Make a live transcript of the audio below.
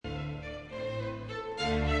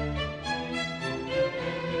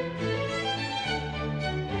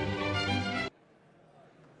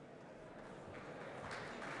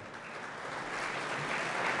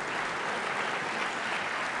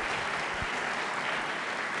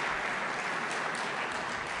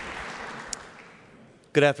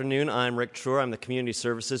Good afternoon. I'm Rick Truer. I'm the Community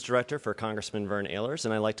Services Director for Congressman Vern Ehlers,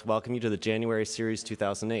 and I'd like to welcome you to the January Series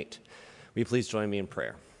 2008. Will you please join me in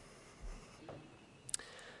prayer?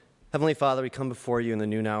 Heavenly Father, we come before you in the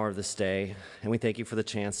noon hour of this day, and we thank you for the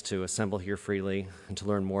chance to assemble here freely and to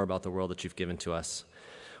learn more about the world that you've given to us.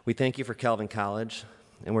 We thank you for Calvin College,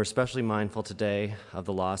 and we're especially mindful today of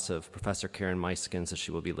the loss of Professor Karen Meiskens as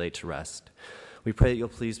she will be laid to rest. We pray that you'll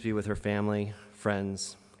please be with her family,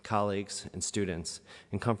 friends, colleagues, and students,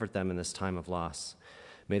 and comfort them in this time of loss.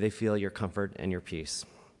 May they feel your comfort and your peace.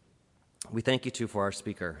 We thank you, too, for our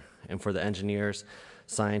speaker and for the engineers,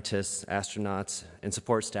 scientists, astronauts, and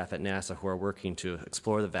support staff at NASA who are working to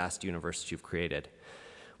explore the vast universe you've created.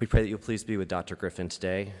 We pray that you'll please be with Dr. Griffin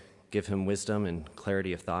today, give him wisdom and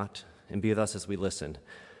clarity of thought, and be with us as we listen.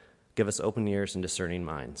 Give us open ears and discerning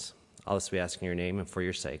minds. All this we ask in your name and for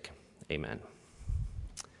your sake. Amen.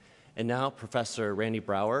 And now, Professor Randy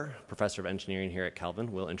Brower, Professor of Engineering here at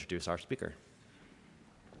Calvin, will introduce our speaker.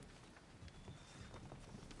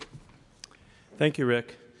 Thank you,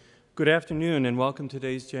 Rick. Good afternoon and welcome to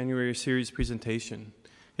today's January Series presentation.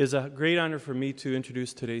 It is a great honor for me to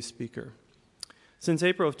introduce today's speaker. Since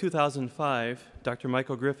April of 2005, Dr.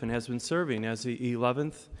 Michael Griffin has been serving as the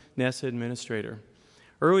 11th NASA Administrator.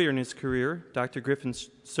 Earlier in his career, Dr. Griffin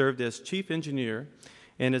served as Chief Engineer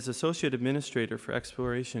and as Associate Administrator for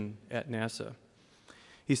Exploration at NASA.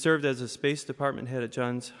 He served as a Space Department Head at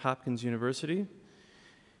Johns Hopkins University.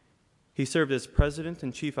 He served as President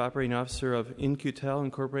and Chief Operating Officer of In-Q-Tel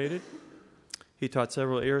Incorporated. He taught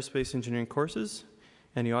several aerospace engineering courses,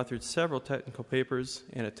 and he authored several technical papers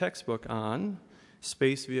and a textbook on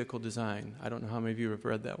space vehicle design. I don't know how many of you have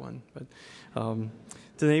read that one, but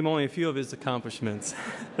to name only a few of his accomplishments.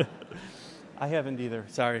 I haven't either,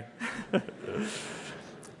 sorry.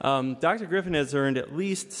 Dr. Griffin has earned at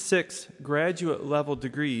least 6 graduate-level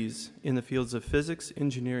degrees in the fields of physics,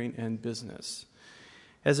 engineering, and business.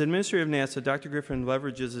 As Administrator of NASA, Dr. Griffin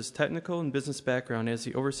leverages his technical and business background as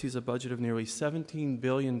he oversees a budget of nearly $17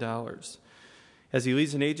 billion. As he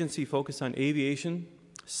leads an agency focused on aviation,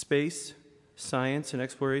 space, science, and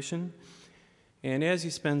exploration, and as he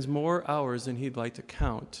spends more hours than he'd like to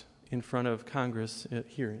count in front of Congress at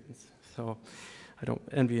hearings. So I don't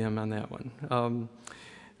envy him on that one.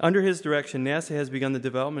 Under his direction, NASA has begun the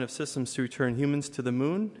development of systems to return humans to the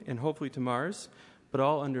moon and hopefully to Mars, but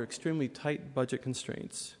all under extremely tight budget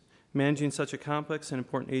constraints. Managing such a complex and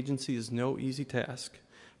important agency is no easy task,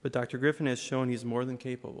 but Dr. Griffin has shown he's more than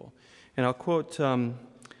capable. And I'll quote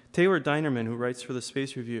Taylor Dinerman, who writes for the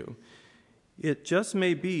Space Review, "It just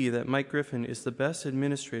may be that Mike Griffin is the best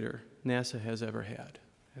administrator NASA has ever had."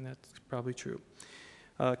 And that's probably true.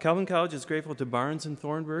 Calvin College is grateful to Barnes &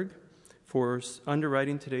 Thornburg for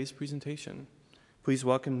underwriting today's presentation. Please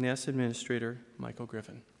welcome NASA Administrator Michael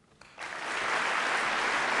Griffin.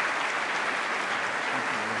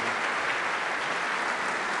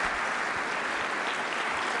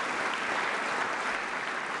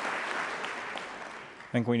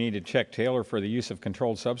 I think we need to check Taylor for the use of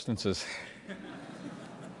controlled substances.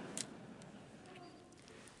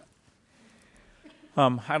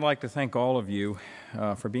 I'd like to thank all of you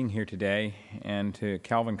for being here today, and to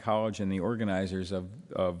Calvin College and the organizers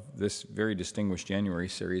of this very distinguished January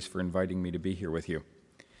series for inviting me to be here with you.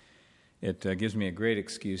 It gives me a great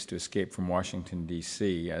excuse to escape from Washington,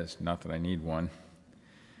 D.C., as not that I need one.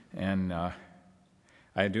 And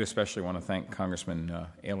I do especially want to thank Congressman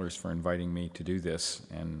Ehlers for inviting me to do this,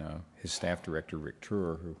 and his staff director, Rick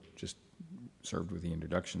Truer, who just served with the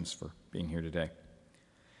introductions, for being here today.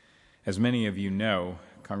 As many of you know,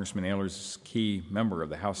 Congressman Ehlers is a key member of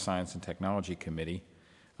the House Science and Technology Committee,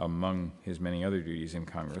 among his many other duties in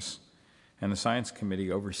Congress, and the Science Committee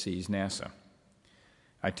oversees NASA.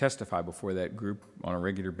 I testify before that group on a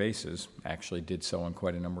regular basis, actually did so on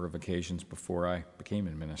quite a number of occasions before I became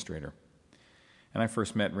administrator. And I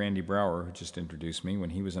first met Randy Brower, who just introduced me, when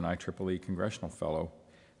he was an IEEE Congressional Fellow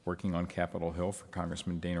working on Capitol Hill for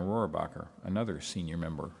Congressman Dana Rohrabacher, another senior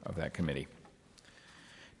member of that committee.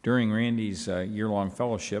 During Randy's year-long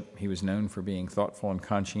fellowship, he was known for being thoughtful and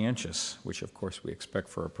conscientious, which of course we expect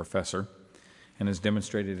for a professor, and has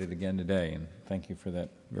demonstrated it again today, and thank you for that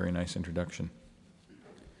very nice introduction.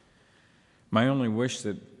 My only wish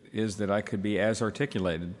is that I could be as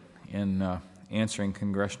articulated in answering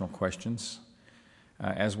congressional questions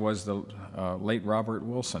as was the late Robert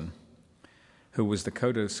Wilson, who was the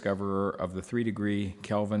co-discoverer of the 3-degree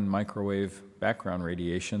Kelvin microwave background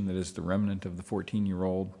radiation that is the remnant of the 14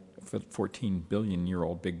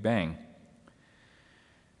 billion-year-old Big Bang.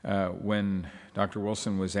 When Dr.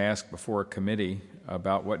 Wilson was asked before a committee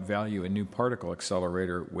about what value a new particle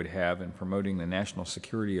accelerator would have in promoting the national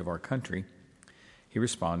security of our country, He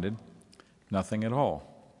responded, "Nothing at all.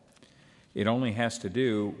 It only has to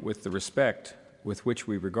do with the respect with which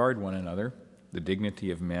we regard one another, the dignity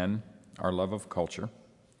of men, our love of culture.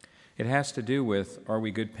 It has to do with, are we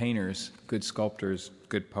good painters, good sculptors,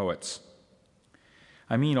 good poets?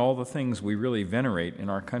 I mean all the things we really venerate in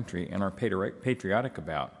our country and are patriotic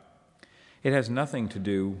about. It has nothing to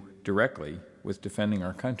do directly with defending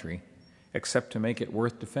our country, except to make it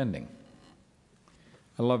worth defending."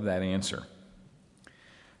 I love that answer.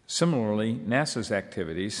 Similarly, NASA's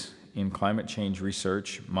activities in climate change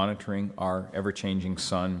research, monitoring our ever-changing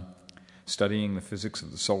sun, studying the physics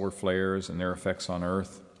of the solar flares and their effects on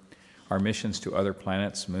Earth, our missions to other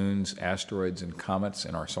planets, moons, asteroids, and comets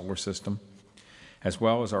in our solar system, as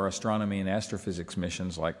well as our astronomy and astrophysics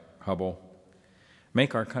missions like Hubble,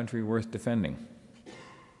 make our country worth defending.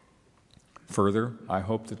 Further, I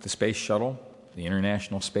hope that the Space Shuttle, the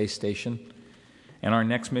International Space Station, and our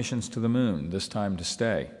next missions to the Moon, this time to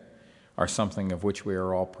stay, are something of which we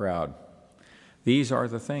are all proud. These are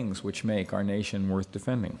the things which make our nation worth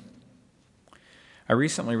defending. I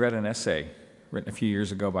recently read an essay written a few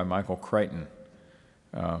years ago by Michael Griffin,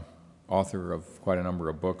 author of quite a number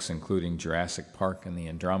of books, including Jurassic Park and the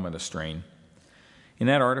Andromeda Strain. In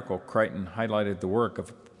that article, Crichton highlighted the work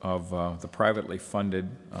of the privately funded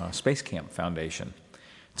Space Camp Foundation.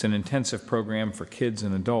 It's an intensive program for kids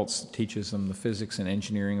and adults that teaches them the physics and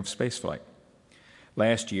engineering of spaceflight.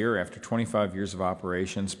 Last year, after 25 years of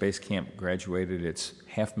operation, Space Camp graduated its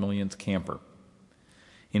 500,000th camper.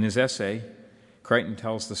 In his essay, Crichton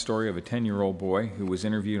tells the story of a 10-year-old boy who was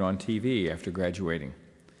interviewed on TV after graduating.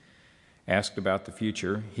 Asked about the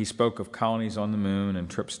future, he spoke of colonies on the Moon and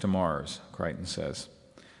trips to Mars, Crichton says.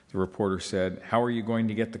 The reporter said, "How are you going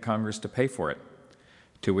to get the Congress to pay for it?"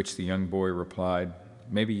 To which the young boy replied,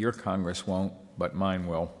 "Maybe your Congress won't, but mine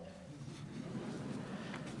will."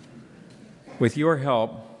 With your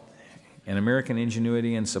help and American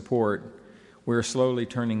ingenuity and support, we're slowly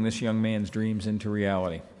turning this young man's dreams into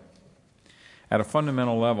reality. At a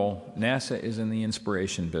fundamental level, NASA is in the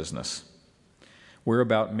inspiration business. We're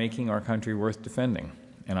about making our country worth defending,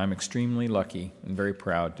 and I'm extremely lucky and very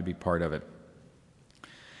proud to be part of it.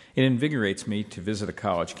 It invigorates me to visit a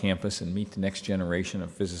college campus and meet the next generation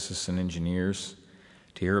of physicists and engineers,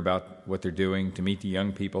 to hear about what they're doing, to meet the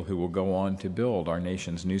young people who will go on to build our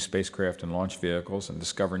nation's new spacecraft and launch vehicles and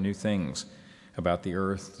discover new things about the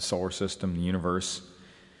Earth, the solar system, the universe,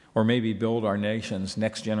 or maybe build our nation's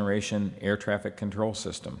next generation air traffic control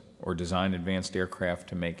system or design advanced aircraft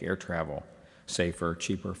to make air travel safer,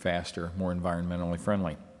 cheaper, faster, more environmentally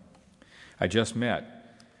friendly. I just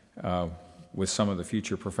met with some of the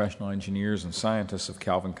future professional engineers and scientists of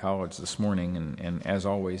Calvin College this morning, and as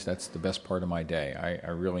always, that's the best part of my day.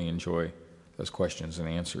 I really enjoy those questions and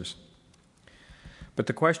answers. But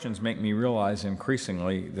the questions make me realize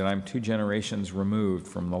increasingly that I'm 2 generations removed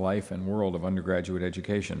from the life and world of undergraduate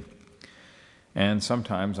education. And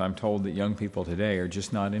sometimes I'm told that young people today are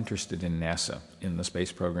just not interested in NASA, in the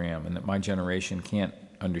space program, and that my generation can't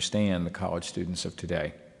understand the college students of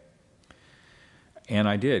today. And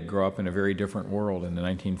I did grow up in a very different world in the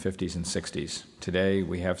 1950s and 60s. Today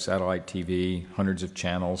we have satellite TV, hundreds of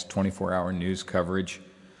channels, 24-hour news coverage,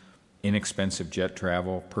 inexpensive jet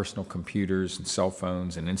travel, personal computers and cell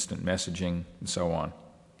phones and instant messaging, and so on.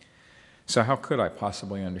 So how could I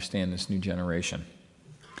possibly understand this new generation?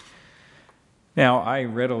 Now, I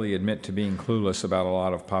readily admit to being clueless about a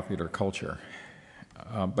lot of popular culture.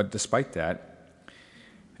 But despite that,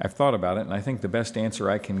 I've thought about it, and I think the best answer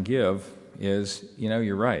I can give is,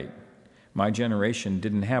 you're right. My generation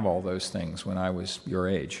didn't have all those things when I was your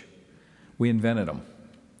age. We invented them.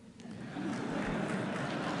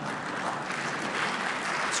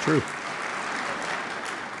 It's true.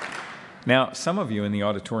 Now, some of you in the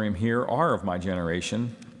auditorium here are of my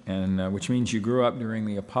generation, and which means you grew up during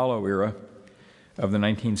the Apollo era of the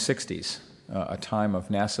 1960s, a time of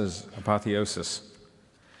NASA's apotheosis.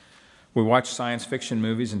 We watched science fiction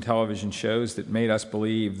movies and television shows that made us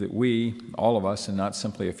believe that we, all of us, and not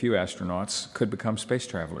simply a few astronauts, could become space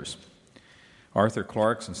travelers. Arthur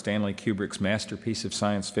Clarke's and Stanley Kubrick's masterpiece of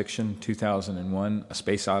science fiction, 2001, A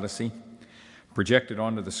Space Odyssey, projected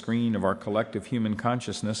onto the screen of our collective human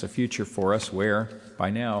consciousness a future for us where, by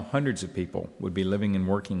now, hundreds of people would be living and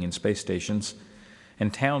working in space stations,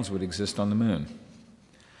 and towns would exist on the Moon.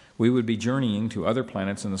 We would be journeying to other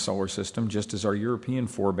planets in the solar system just as our European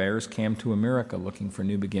forebears came to America looking for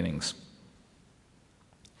new beginnings.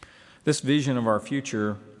 This vision of our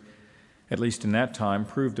future, at least in that time,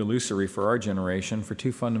 proved illusory for our generation for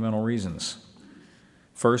 2 fundamental reasons.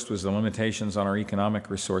 First was the limitations on our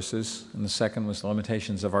economic resources, and the second was the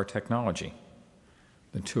limitations of our technology.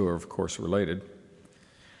 The two are, of course, related.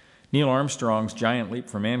 Neil Armstrong's giant leap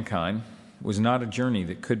for mankind was not a journey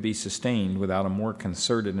that could be sustained without a more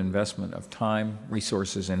concerted investment of time,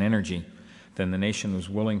 resources, and energy than the nation was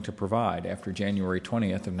willing to provide after January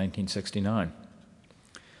 20th of 1969.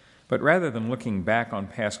 But rather than looking back on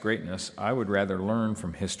past greatness, I would rather learn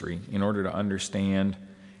from history in order to understand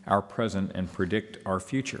our present and predict our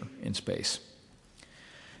future in space.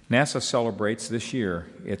 NASA celebrates this year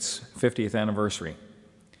its 50th anniversary.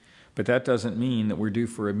 But that doesn't mean that we're due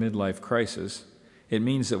for a midlife crisis. It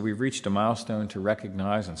means that we've reached a milestone to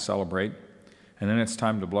recognize and celebrate, and then it's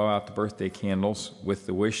time to blow out the birthday candles with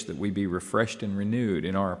the wish that we be refreshed and renewed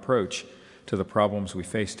in our approach to the problems we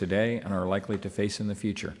face today and are likely to face in the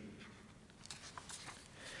future.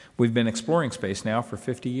 We've been exploring space now for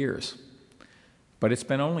 50 years, but it's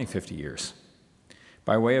been only 50 years.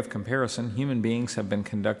 By way of comparison, human beings have been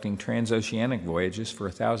conducting transoceanic voyages for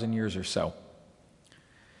 1,000 years or so.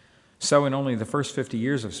 So in only the first 50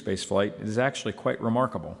 years of spaceflight, it is actually quite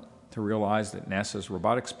remarkable to realize that NASA's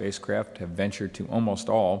robotic spacecraft have ventured to almost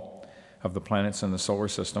all of the planets in the solar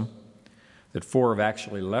system, that 4 have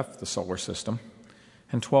actually left the solar system,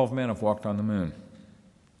 and 12 men have walked on the moon.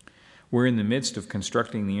 We're in the midst of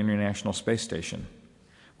constructing the International Space Station,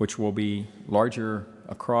 which will be larger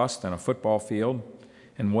across than a football field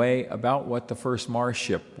and weigh about what the first Mars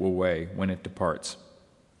ship will weigh when it departs.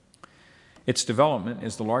 Its development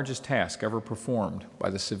is the largest task ever performed by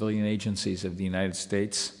the civilian agencies of the United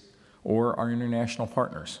States or our international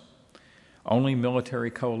partners. Only military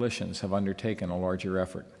coalitions have undertaken a larger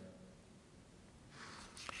effort.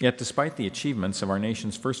 Yet, despite the achievements of our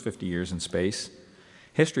nation's first 50 years in space,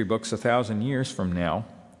 history books 1,000 years from now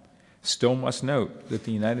still must note that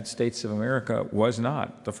the United States of America was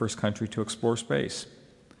not the first country to explore space.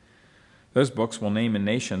 Those books will name a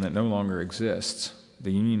nation that no longer exists,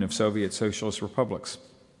 the Union of Soviet Socialist Republics.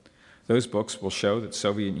 Those books will show that the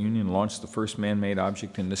Soviet Union launched the first man-made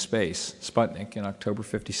object into space, Sputnik, in October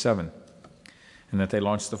 1957, and that they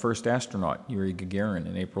launched the first astronaut, Yuri Gagarin,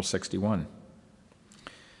 in April 1961.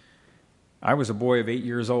 I was a boy of 8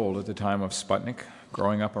 years old at the time of Sputnik,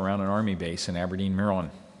 growing up around an Army base in Aberdeen, Maryland,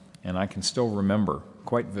 and I can still remember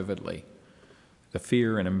quite vividly the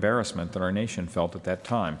fear and embarrassment that our nation felt at that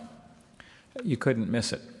time. You couldn't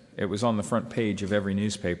miss it. It was on the front page of every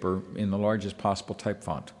newspaper in the largest possible type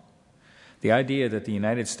font. The idea that the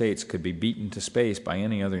United States could be beaten to space by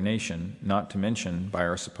any other nation, not to mention by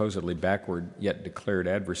our supposedly backward yet declared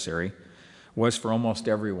adversary, was for almost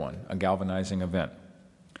everyone a galvanizing event.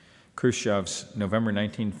 Khrushchev's November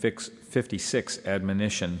 1956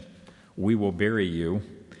 admonition, "We will bury you,"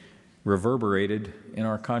 reverberated in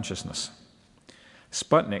our consciousness.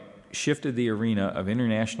 Sputnik shifted the arena of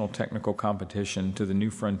international technical competition to the new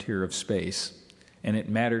frontier of space, and it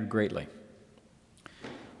mattered greatly.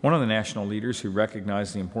 One of the national leaders who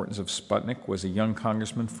recognized the importance of Sputnik was a young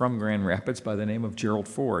congressman from Grand Rapids by the name of Gerald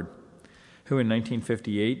Ford, who in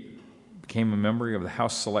 1958 became a member of the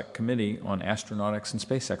House Select Committee on Astronautics and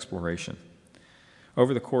Space Exploration.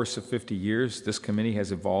 Over the course of 50 years, this committee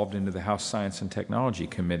has evolved into the House Science and Technology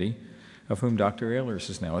Committee, of whom Dr. Ehlers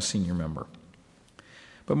is now a senior member.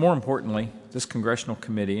 But more importantly, this congressional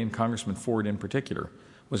committee, and Congressman Ford in particular,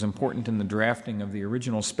 was important in the drafting of the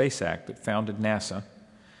original Space Act that founded NASA,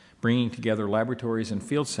 bringing together laboratories and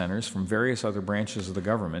field centers from various other branches of the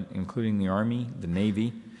government, including the Army, the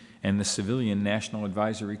Navy, and the Civilian National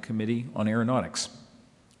Advisory Committee on Aeronautics.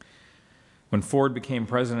 When Ford became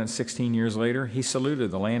president 16 years later, he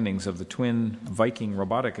saluted the landings of the twin Viking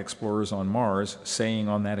robotic explorers on Mars, saying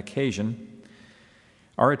on that occasion,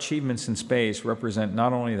 "Our achievements in space represent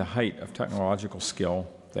not only the height of technological skill,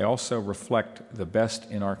 they also reflect the best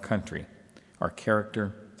in our country, our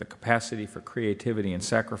character, the capacity for creativity and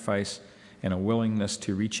sacrifice, and a willingness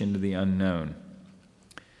to reach into the unknown."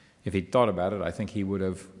 If he'd thought about it, I think he would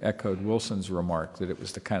have echoed Wilson's remark that it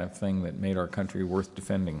was the kind of thing that made our country worth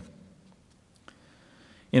defending.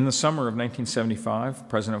 In the summer of 1975,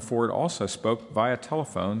 President Ford also spoke via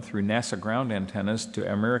telephone through NASA ground antennas to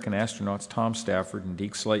American astronauts Tom Stafford and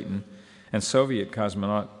Deke Slayton and Soviet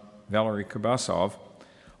cosmonaut Valery Kubasov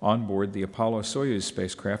on board the Apollo-Soyuz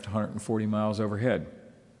spacecraft 140 miles overhead.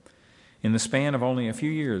 In the span of only a few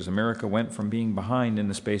years, America went from being behind in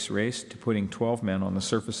the space race to putting 12 men on the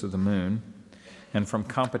surface of the moon, and from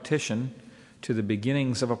competition to the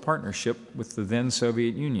beginnings of a partnership with the then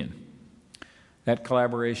Soviet Union. That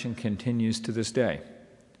collaboration continues to this day.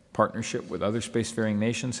 Partnership with other spacefaring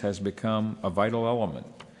nations has become a vital element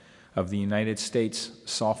of the United States'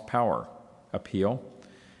 soft power appeal,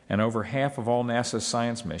 and over half of all NASA's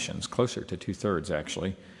science missions, closer to 2/3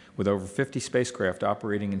 actually, with over 50 spacecraft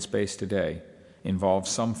operating in space today, involve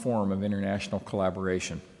some form of international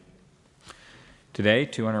collaboration. Today,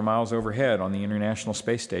 200 miles overhead on the International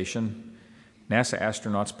Space Station, NASA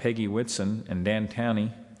astronauts Peggy Whitson and Dan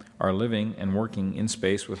Townie are living and working in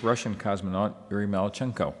space with Russian cosmonaut Yuri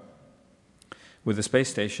Malachenko. With the space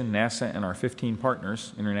station, NASA and our 15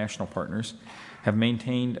 partners, international partners, have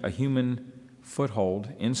maintained a human foothold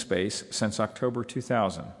in space since October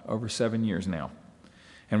 2000, over 7 years now.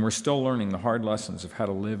 And we're still learning the hard lessons of how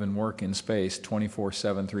to live and work in space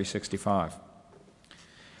 24/7, 365.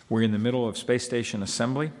 We're in the middle of space station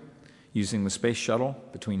assembly, using the space shuttle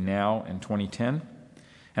between now and 2010,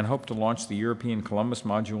 and hope to launch the European Columbus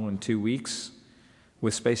module in 2 weeks,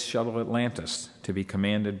 with Space Shuttle Atlantis to be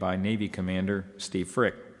commanded by Navy Commander Steve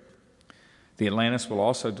Frick. The Atlantis will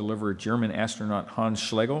also deliver German astronaut Hans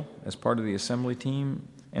Schlegel as part of the assembly team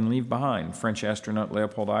and leave behind French astronaut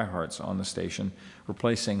Leopold Eyharts on the station,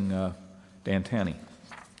 replacing Dan Townie.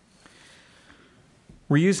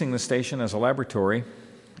 We're using the station as a laboratory,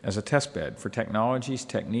 as a test bed for technologies,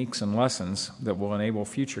 techniques, and lessons that will enable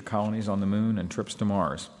future colonies on the Moon and trips to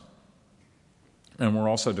Mars. And we're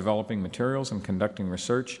also developing materials and conducting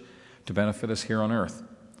research to benefit us here on Earth.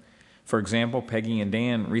 For example, Peggy and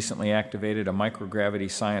Dan recently activated a microgravity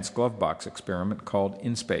science glove box experiment called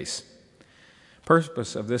InSpace.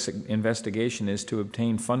 Purpose of this investigation is to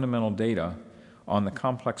obtain fundamental data on the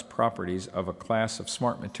complex properties of a class of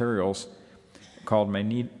smart materials called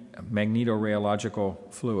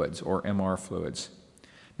magnetoreological fluids, or MR fluids.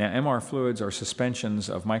 Now, MR fluids are suspensions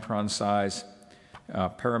of micron-size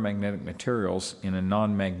paramagnetic materials in a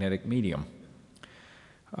non-magnetic medium.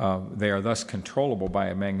 They are thus controllable by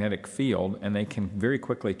a magnetic field, and they can very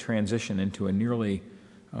quickly transition into a nearly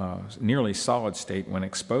solid state when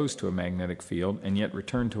exposed to a magnetic field, and yet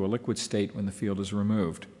return to a liquid state when the field is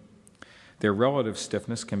removed. Their relative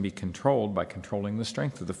stiffness can be controlled by controlling the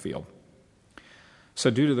strength of the field. So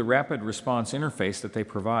due to the rapid response interface that they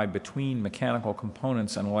provide between mechanical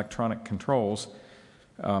components and electronic controls,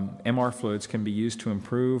 MR fluids can be used to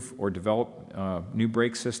improve or develop new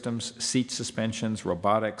brake systems, seat suspensions,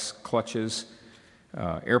 robotics, clutches,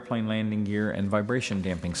 airplane landing gear, and vibration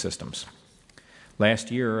damping systems.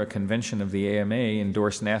 Last year, a convention of the AMA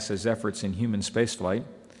endorsed NASA's efforts in human spaceflight,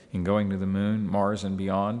 in going to the Moon, Mars, and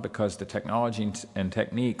beyond, because the technology and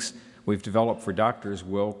techniques we've developed for doctors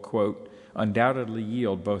will, quote, undoubtedly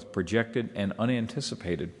yield both projected and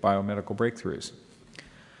unanticipated biomedical breakthroughs.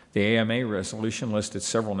 The AMA resolution listed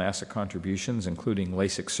several NASA contributions, including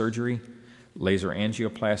LASIK surgery, laser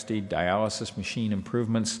angioplasty, dialysis machine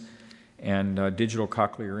improvements, and digital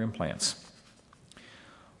cochlear implants.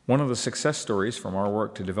 One of the success stories from our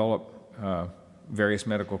work to develop various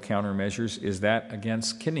medical countermeasures is that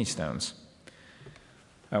against kidney stones.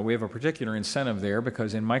 We have a particular incentive there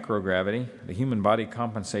because in microgravity, the human body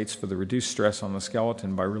compensates for the reduced stress on the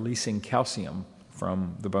skeleton by releasing calcium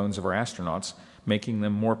from the bones of our astronauts, making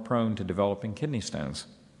them more prone to developing kidney stones.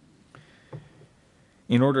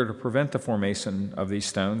 In order to prevent the formation of these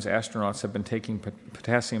stones, astronauts have been taking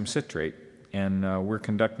potassium citrate, and we're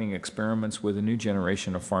conducting experiments with a new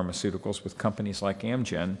generation of pharmaceuticals with companies like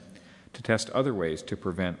Amgen to test other ways to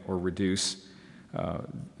prevent or reduce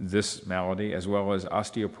this malady, as well as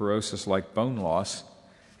osteoporosis like bone loss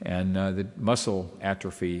and the muscle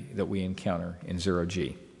atrophy that we encounter in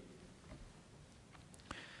 0G.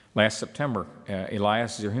 Last September,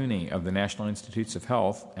 Elias Zerhouni of the National Institutes of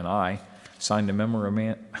Health and I signed a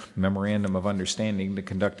memorandum of understanding to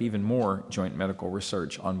conduct even more joint medical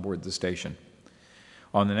research on board the station.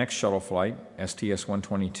 On the next shuttle flight,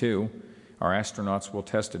 STS-122, our astronauts will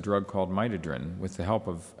test a drug called mitidrin with the help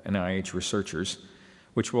of NIH researchers,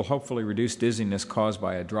 which will hopefully reduce dizziness caused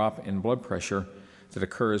by a drop in blood pressure that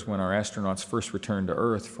occurs when our astronauts first return to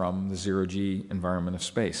Earth from the 0G environment of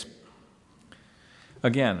space.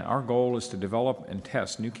 Again, our goal is to develop and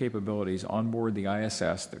test new capabilities on board the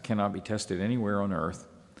ISS that cannot be tested anywhere on Earth,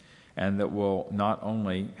 and that will not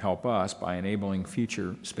only help us by enabling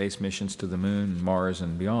future space missions to the Moon, Mars,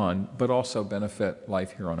 and beyond, but also benefit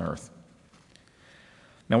life here on Earth.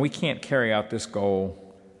 Now, we can't carry out this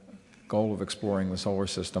goal of exploring the solar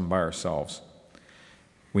system by ourselves.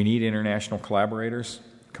 We need international collaborators,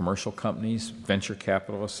 commercial companies, venture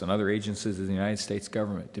capitalists, and other agencies of the United States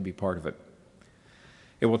government to be part of it.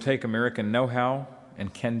 It will take American know-how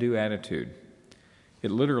and can-do attitude.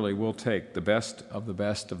 It literally will take the best of the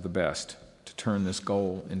best of the best to turn this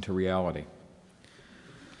goal into reality.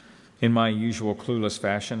 In my usual clueless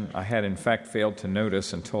fashion, I had in fact failed to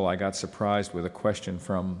notice until I got surprised with a question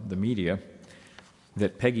from the media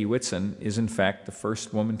that Peggy Whitson is in fact the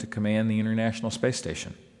first woman to command the International Space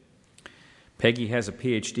Station. Peggy has a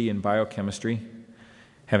PhD in biochemistry,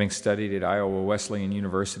 having studied at Iowa Wesleyan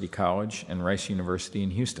University College and Rice University in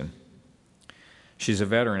Houston. She's a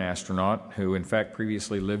veteran astronaut who, in fact,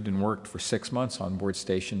 previously lived and worked for 6 months on board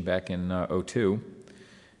station back in '02,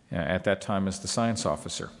 at that time as the science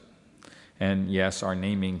officer. And yes, our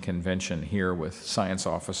naming convention here with science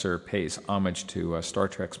officer pays homage to Star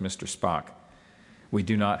Trek's Mr. Spock. We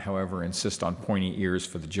do not, however, insist on pointy ears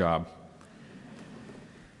for the job.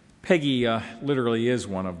 Peggy literally is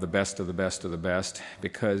one of the best of the best of the best,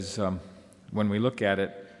 because when we look at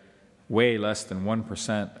it, way less than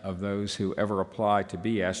 1% of those who ever apply to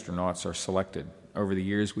be astronauts are selected. Over the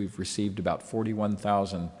years, we've received about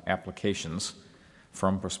 41,000 applications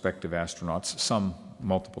from prospective astronauts, some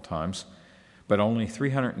multiple times, but only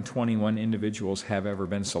 321 individuals have ever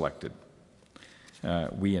been selected.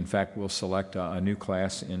 We, in fact, will select a new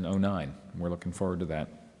class in '09. We're looking forward to that.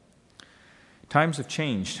 Times have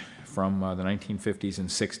changed from the 1950s and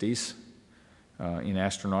 60s in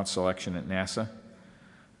astronaut selection at NASA.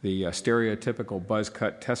 The stereotypical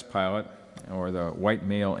buzz-cut test pilot, or the white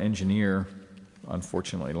male engineer,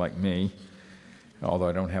 unfortunately like me, although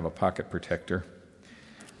I don't have a pocket protector,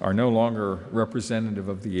 are no longer representative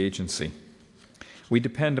of the agency. We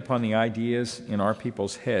depend upon the ideas in our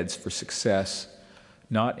people's heads for success,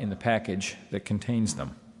 not in the package that contains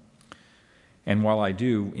them. And while I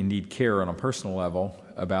do indeed care on a personal level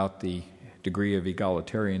about the degree of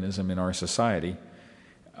egalitarianism in our society,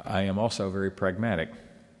 I am also very pragmatic.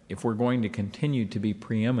 If we're going to continue to be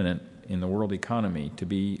preeminent in the world economy, to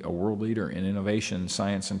be a world leader in innovation,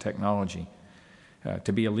 science, and technology,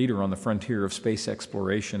 to be a leader on the frontier of space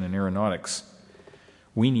exploration and aeronautics,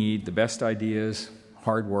 we need the best ideas,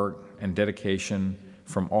 hard work, and dedication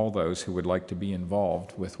from all those who would like to be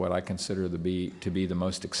involved with what I consider to be the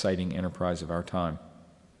most exciting enterprise of our time.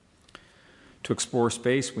 To explore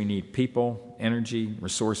space, we need people, energy,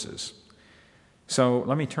 resources. So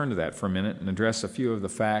let me turn to that for a minute and address a few of the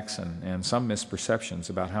facts and some misperceptions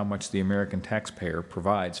about how much the American taxpayer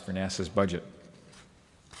provides for NASA's budget.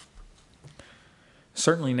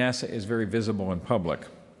 Certainly NASA is very visible in public,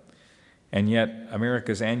 and yet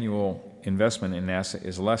America's annual investment in NASA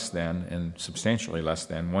is less than, and substantially less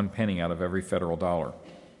than, 1 penny out of every federal dollar.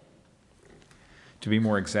 To be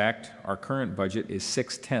more exact, our current budget is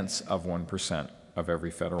 0.6% of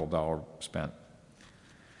every federal dollar spent.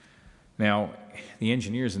 Now, the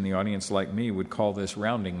engineers in the audience, like me, would call this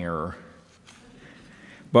rounding error.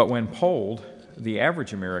 But when polled, the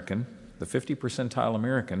average American, the 50th percentile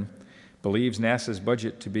American, believes NASA's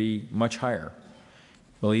budget to be much higher,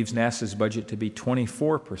 believes NASA's budget to be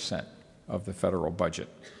 24% of the federal budget,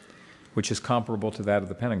 which is comparable to that of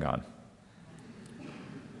the Pentagon.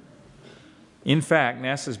 In fact,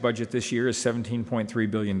 NASA's budget this year is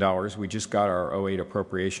 $17.3 billion. We just got our '08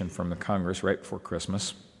 appropriation from the Congress right before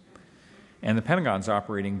Christmas. And the Pentagon's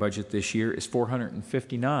operating budget this year is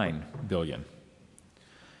 $459 billion,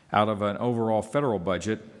 out of an overall federal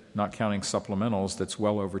budget, not counting supplementals, that's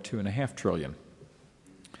well over $2.5 trillion.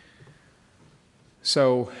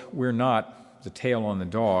 So we're not the tail on the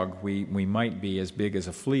dog. We might be as big as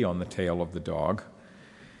a flea on the tail of the dog.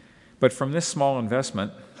 But from this small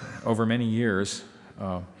investment over many years,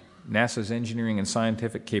 NASA's engineering and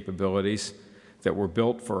scientific capabilities that were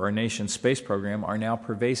built for our nation's space program are now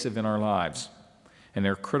pervasive in our lives, and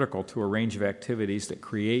they're critical to a range of activities that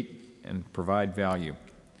create and provide value.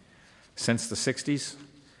 Since the 60s,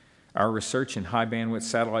 our research in high-bandwidth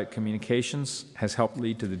satellite communications has helped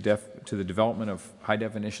lead to the development of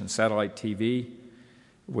high-definition satellite TV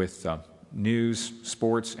with news,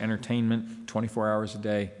 sports, entertainment, 24 hours a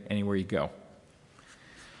day, anywhere you go.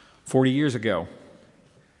 40 years ago,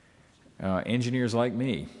 engineers like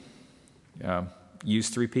me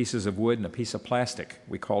used 3 pieces of wood and a piece of plastic.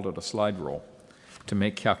 We called it a slide rule to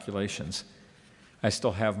make calculations. I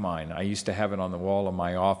still have mine. I used to have it on the wall of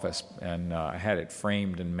my office, and I had it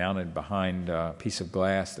framed and mounted behind a piece of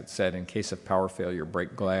glass that said, "In case of power failure,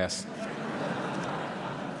 break glass."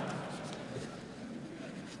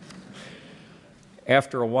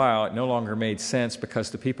 After a while, it no longer made sense because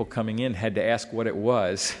the people coming in had to ask what it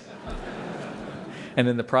was. And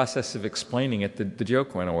in the process of explaining it, the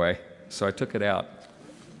joke went away, so I took it out.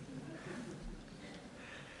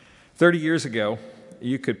 30 years ago,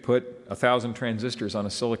 you could put 1,000 transistors on a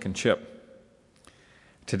silicon chip.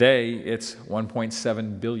 Today, it's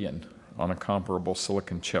 1.7 billion on a comparable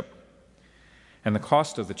silicon chip. And the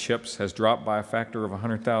cost of the chips has dropped by a factor of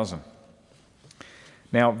 100,000.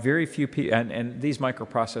 Now, very few people, and these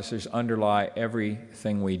microprocessors underlie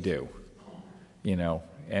everything we do, you know,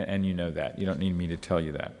 and you know that. You don't need me to tell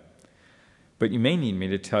you that. But you may need me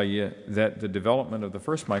to tell you that the development of the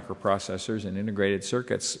first microprocessors and integrated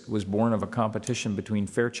circuits was born of a competition between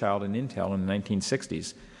Fairchild and Intel in the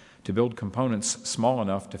 1960s to build components small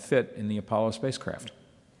enough to fit in the Apollo spacecraft.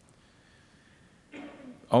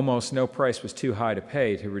 Almost no price was too high to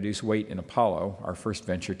pay to reduce weight in Apollo, our first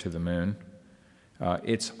venture to the moon.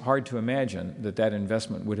 It's hard to imagine that that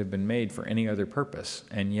investment would have been made for any other purpose,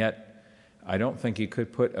 and yet I don't think you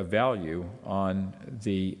could put a value on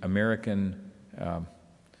the American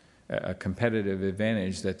competitive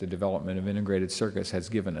advantage that the development of integrated circuits has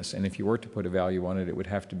given us. And if you were to put a value on it, it would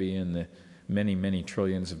have to be in the many, many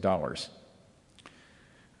trillions of dollars,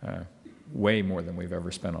 way more than we've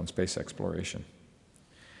ever spent on space exploration.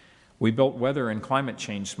 We built weather and climate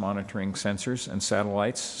change monitoring sensors and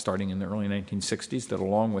satellites starting in the early 1960s that,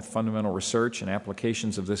 along with fundamental research and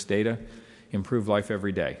applications of this data, improve life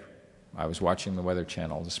every day. I was watching the Weather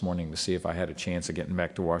Channel this morning to see if I had a chance of getting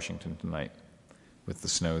back to Washington tonight with the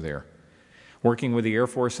snow there. Working with the Air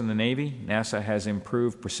Force and the Navy, NASA has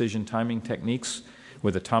improved precision timing techniques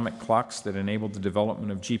with atomic clocks that enabled the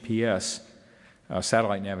development of GPS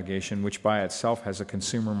satellite navigation, which by itself has a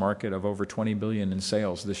consumer market of over $20 billion in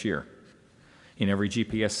sales this year. In every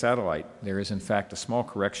GPS satellite, there is in fact a small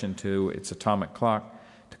correction to its atomic clock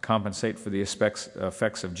to compensate for the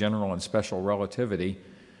effects of general and special relativity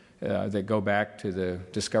that go back to the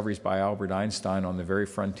discoveries by Albert Einstein on the very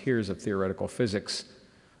frontiers of theoretical physics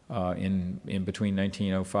in between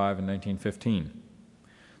 1905 and 1915.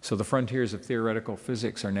 So the frontiers of theoretical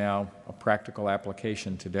physics are now a practical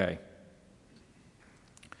application today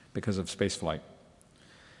because of spaceflight.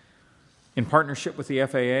 In partnership with the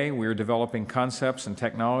FAA, we are developing concepts and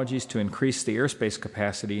technologies to increase the airspace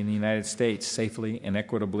capacity in the United States safely and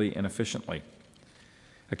equitably and efficiently.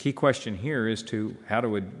 A key question here is to how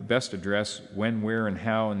to best address when, where, and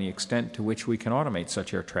how, and the extent to which we can automate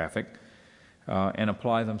such air traffic and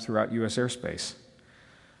apply them throughout U.S. airspace.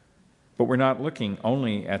 But we're not looking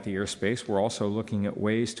only at the airspace, we're also looking at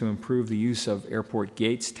ways to improve the use of airport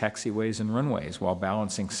gates, taxiways, and runways while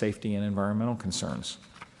balancing safety and environmental concerns.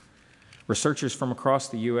 Researchers from across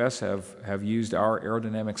the U.S. have used our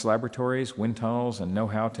aerodynamics laboratories, wind tunnels, and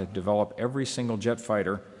know-how to develop every single jet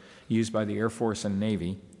fighter used by the Air Force and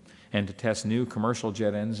Navy and to test new commercial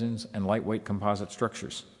jet engines and lightweight composite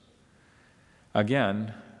structures.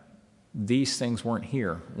 Again, these things weren't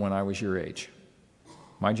here when I was your age.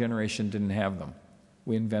 My generation didn't have them.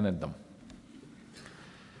 We invented them.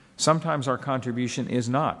 Sometimes our contribution is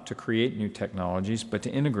not to create new technologies, but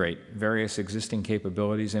to integrate various existing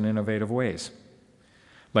capabilities in innovative ways.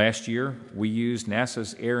 Last year, we used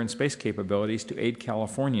NASA's air and space capabilities to aid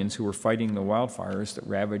Californians who were fighting the wildfires that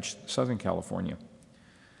ravaged Southern California.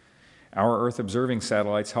 Our Earth-observing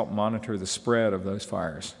satellites helped monitor the spread of those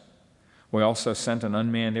fires. We also sent an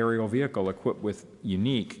unmanned aerial vehicle equipped with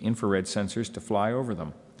unique infrared sensors to fly over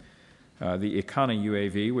them. The Icana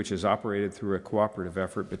UAV, which is operated through a cooperative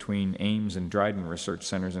effort between Ames and Dryden Research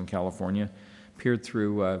Centers in California, peered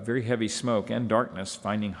through very heavy smoke and darkness,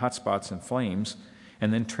 finding hotspots and flames,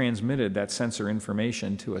 and then transmitted that sensor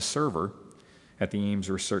information to a server at the Ames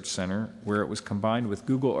Research Center, where it was combined with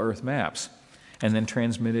Google Earth Maps and then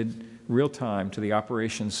transmitted real-time to the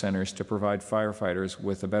operations centers to provide firefighters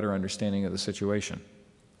with a better understanding of the situation.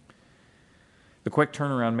 The quick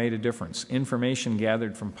turnaround made a difference. Information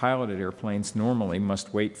gathered from piloted airplanes normally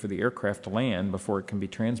must wait for the aircraft to land before it can be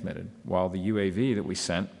transmitted, while the UAV that we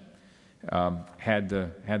sent had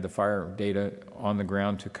the fire data on the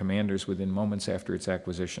ground to commanders within moments after its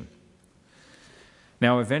acquisition.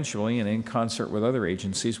 Now, eventually, and in concert with other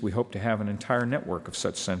agencies, we hope to have an entire network of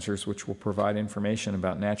such sensors which will provide information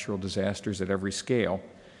about natural disasters at every scale,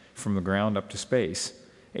 from the ground up to space,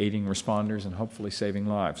 aiding responders and hopefully saving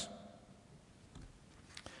lives.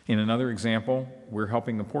 In another example, we're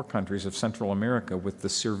helping the poor countries of Central America with the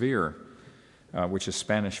SERVIR, which is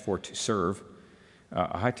Spanish for to serve,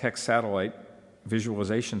 a high-tech satellite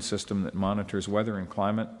visualization system that monitors weather and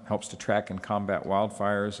climate, helps to track and combat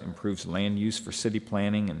wildfires, improves land use for city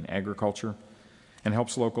planning and agriculture, and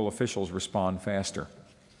helps local officials respond faster.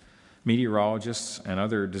 Meteorologists and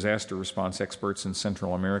other disaster response experts in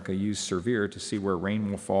Central America use SERVIR to see where rain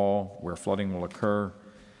will fall, where flooding will occur,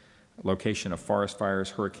 location of forest fires,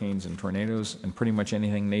 hurricanes, and tornadoes, and pretty much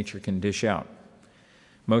anything nature can dish out.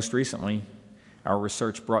 Most recently, our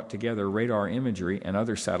research brought together radar imagery and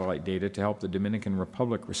other satellite data to help the Dominican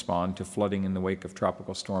Republic respond to flooding in the wake of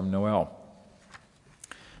Tropical Storm Noel.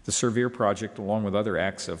 The SERVIR project, along with other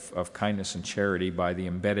acts of kindness and charity by the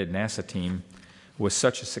embedded NASA team, was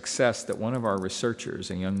such a success that one of our researchers,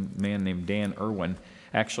 a young man named Dan Irwin,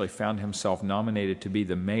 actually found himself nominated to be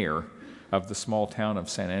the mayor of the small town of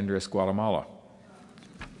San Andres, Guatemala.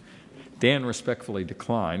 Dan respectfully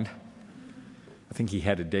declined. I think he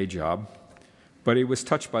had a day job. But he was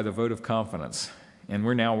touched by the vote of confidence. and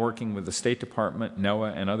we're now working with the State Department,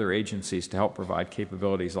 NOAA, and other agencies to help provide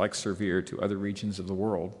capabilities like Surveyor to other regions of the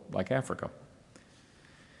world, like Africa.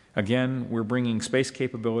 Again, we're bringing space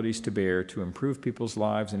capabilities to bear to improve people's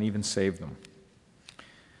lives and even save them.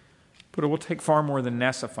 But it will take far more than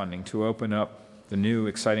NASA funding to open up the new,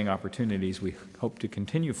 exciting opportunities we hope to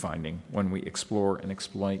continue finding when we explore and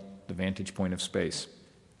exploit the vantage point of space.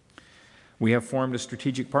 We have formed a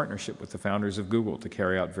strategic partnership with the founders of Google to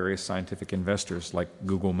carry out various scientific investors like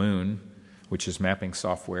Google Moon, which is mapping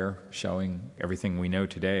software showing everything we know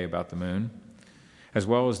today about the moon, as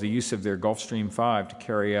well as the use of their Gulfstream 5 to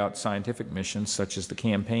carry out scientific missions such as the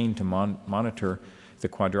campaign to monitor the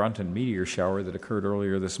Quadranten meteor shower that occurred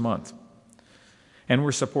earlier this month. And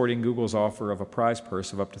we're supporting Google's offer of a prize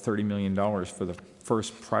purse of up to $30 million for the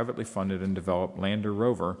first privately funded and developed lander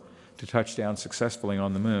rover to touch down successfully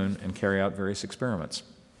on the moon and carry out various experiments.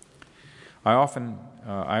 I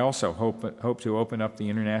also hope to open up the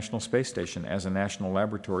International Space Station as a national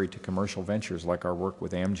laboratory to commercial ventures like our work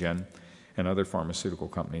with Amgen and other pharmaceutical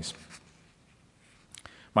companies.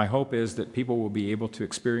 My hope is that people will be able to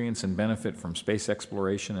experience and benefit from space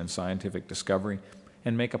exploration and scientific discovery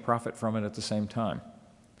and make a profit from it at the same time.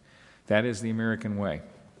 That is the American way.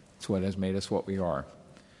 It's what has made us what we are.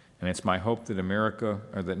 And it's my hope that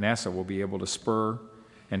that NASA will be able to spur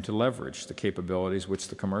and to leverage the capabilities which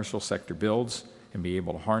the commercial sector builds and be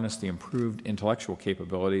able to harness the improved intellectual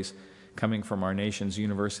capabilities coming from our nation's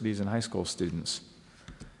universities and high school students.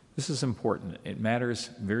 This is important. It matters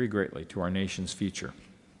very greatly to our nation's future.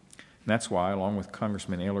 And that's why, along with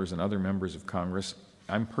Congressman Ehlers and other members of Congress,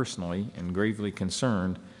 I'm personally and gravely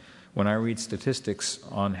concerned when I read statistics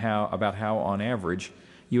about how, on average,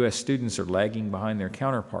 U.S. students are lagging behind their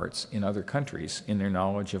counterparts in other countries in their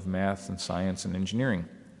knowledge of math and science and engineering.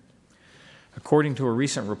 According to a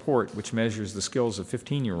recent report which measures the skills of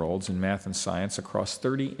 15-year-olds in math and science across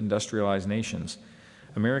 30 industrialized nations,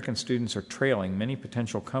 American students are trailing many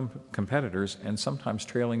potential competitors and sometimes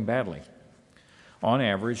trailing badly. On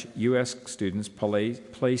average, U.S. students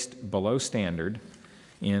placed below standard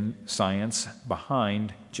in science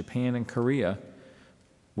behind Japan and Korea,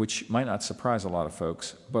 which might not surprise a lot of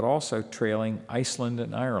folks, but also trailing Iceland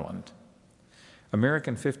and Ireland.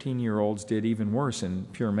 American 15-year-olds did even worse in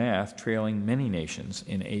pure math, trailing many nations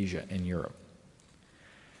in Asia and Europe.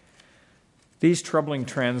 These troubling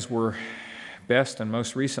trends were best and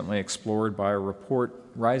most recently explored by a report,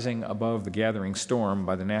 Rising Above the Gathering Storm,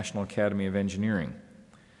 by the National Academy of Engineering.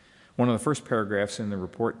 One of the first paragraphs in the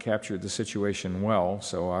report captured the situation well,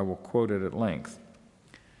 so I will quote it at length.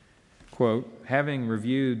 Quote, having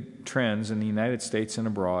reviewed trends in the United States and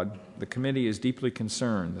abroad, the committee is deeply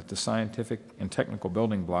concerned that the scientific and technical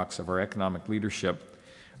building blocks of our economic leadership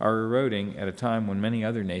are eroding at a time when many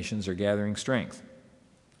other nations are gathering strength.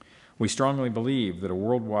 We strongly believe that a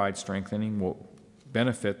worldwide strengthening will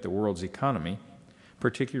benefit the world's economy,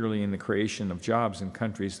 particularly in the creation of jobs in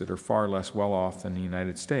countries that are far less well off than the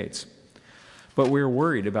United States. But we are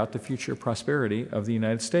worried about the future prosperity of the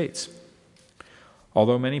United States.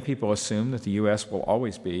 Although many people assume that the U.S. will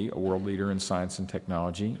always be a world leader in science and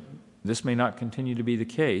technology, this may not continue to be the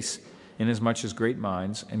case inasmuch as great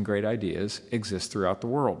minds and great ideas exist throughout the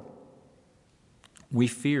world. We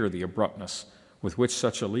fear the abruptness with which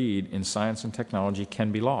such a lead in science and technology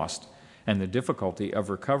can be lost, and the difficulty of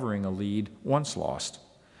recovering a lead once lost,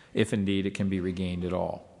 if indeed it can be regained at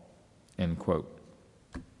all." End quote.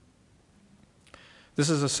 This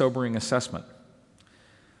is a sobering assessment.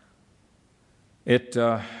 It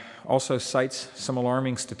also cites some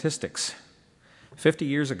alarming statistics. 50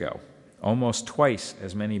 years ago, almost twice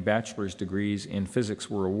as many bachelor's degrees in physics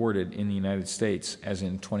were awarded in the United States as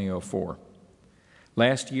in 2004.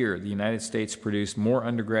 Last year, the United States produced more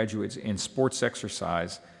undergraduates in sports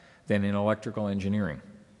exercise than in electrical engineering.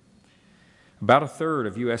 About a third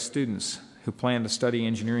of U.S. students who plan to study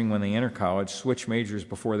engineering when they enter college switch majors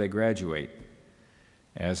before they graduate.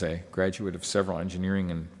 As a graduate of several engineering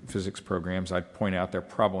and physics programs, I'd point out they're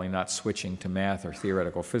probably not switching to math or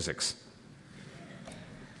theoretical physics.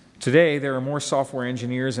 Today, there are more software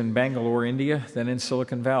engineers in Bangalore, India, than in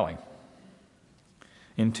Silicon Valley.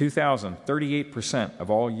 In 2000, 38%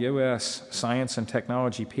 of all U.S. science and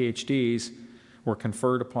technology PhDs were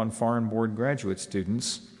conferred upon foreign-born graduate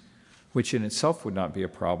students, which in itself would not be a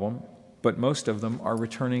problem, but most of them are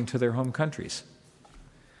returning to their home countries.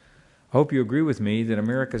 I hope you agree with me that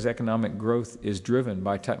America's economic growth is driven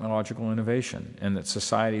by technological innovation and that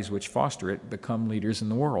societies which foster it become leaders in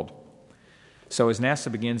the world. So as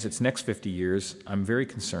NASA begins its next 50 years, I'm very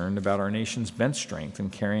concerned about our nation's bench strength in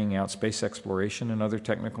carrying out space exploration and other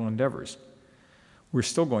technical endeavors. We're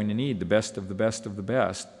still going to need the best of the best of the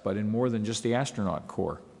best, but in more than just the astronaut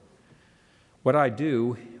corps.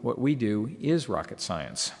 What we do is rocket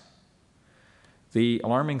science. The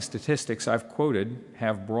alarming statistics I've quoted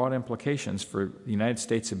have broad implications for the United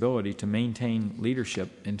States' ability to maintain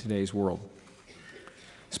leadership in today's world.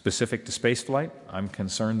 Specific to spaceflight, I'm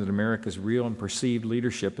concerned that America's real and perceived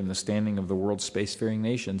leadership in the standing of the world's spacefaring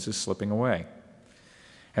nations is slipping away.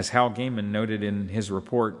 As Hal Gaiman noted in his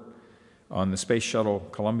report on the Space Shuttle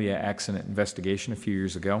Columbia accident investigation a few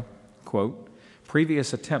years ago, quote,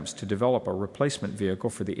 "Previous attempts to develop a replacement vehicle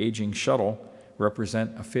for the aging shuttle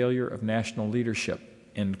represent a failure of national leadership,"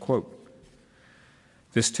 end quote.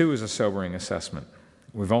 This too is a sobering assessment.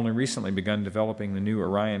 We've only recently begun developing the new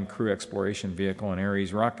Orion crew exploration vehicle and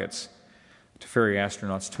Ares rockets to ferry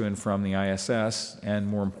astronauts to and from the ISS, and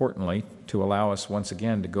more importantly, to allow us once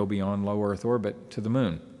again to go beyond low Earth orbit to the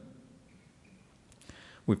moon.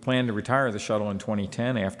 We plan to retire the shuttle in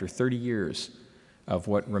 2010 after 30 years of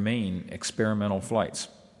what remain experimental flights.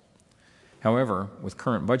 However, with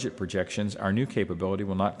current budget projections, our new capability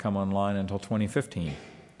will not come online until 2015.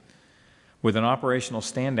 With an operational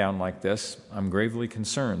stand-down like this, I'm gravely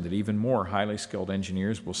concerned that even more highly skilled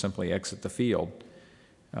engineers will simply exit the field,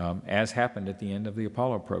 as happened at the end of the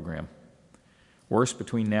Apollo program. Worse,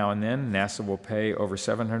 between now and then, NASA will pay over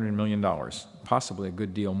 $700 million, possibly a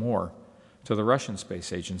good deal more, to the Russian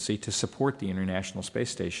Space Agency to support the International Space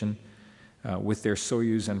Station with their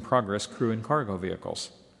Soyuz and Progress crew and cargo vehicles.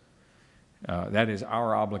 That is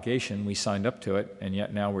our obligation. We signed up to it, and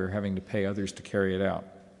yet now we're having to pay others to carry it out.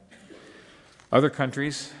 Other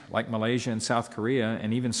countries, like Malaysia and South Korea,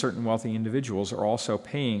 and even certain wealthy individuals are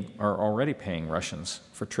already paying Russians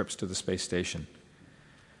for trips to the space station.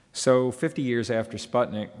 So 50 years after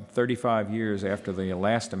Sputnik, 35 years after the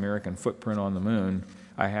last American footprint on the moon,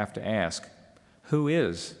 I have to ask, who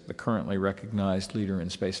is the currently recognized leader in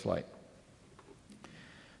spaceflight?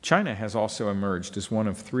 China has also emerged as one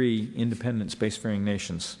of 3 independent spacefaring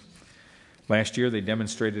nations. Last year, they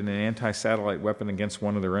demonstrated an anti-satellite weapon against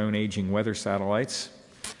one of their own aging weather satellites,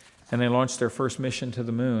 and they launched their first mission to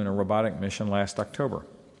the moon, a robotic mission, last October.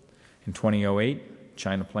 In 2008,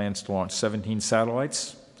 China plans to launch 17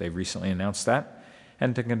 satellites, they've recently announced that,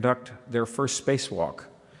 and to conduct their first spacewalk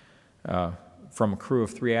from a crew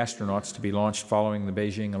of 3 astronauts to be launched following the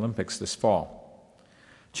Beijing Olympics this fall.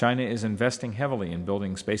 China is investing heavily in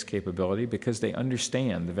building space capability because they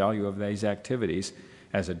understand the value of these activities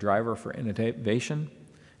as a driver for innovation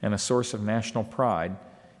and a source of national pride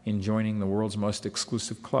in joining the world's most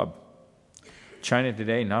exclusive club. China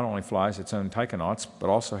today not only flies its own taikonauts, but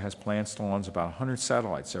also has plans to launch about 100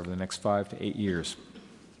 satellites over the next 5 to 8 years.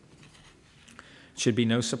 It should be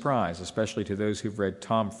no surprise, especially to those who've read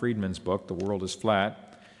Tom Friedman's book, The World is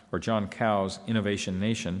Flat, or John Cow's Innovation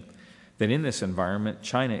Nation, that in this environment,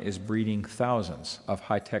 China is breeding thousands of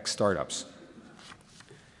high-tech startups.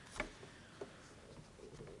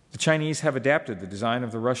 The Chinese have adapted the design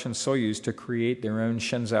of the Russian Soyuz to create their own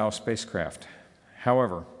Shenzhou spacecraft.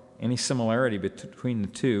 However, any similarity between the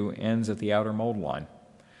two ends at the outer mold line.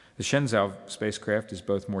 The Shenzhou spacecraft is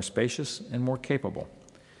both more spacious and more capable.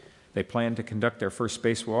 They plan to conduct their first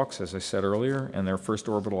spacewalks, as I said earlier, and their first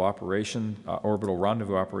orbital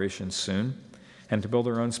rendezvous operations soon, and to build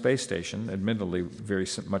their own space station, admittedly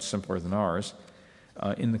much simpler than ours,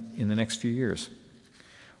 in the next few years.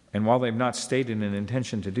 And while they've not stated an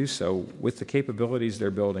intention to do so, with the capabilities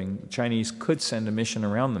they're building, the Chinese could send a mission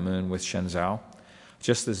around the moon with Shenzhou,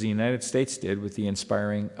 just as the United States did with the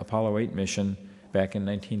inspiring Apollo 8 mission back in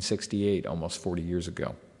 1968, almost 40 years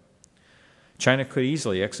ago. China could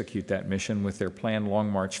easily execute that mission with their planned Long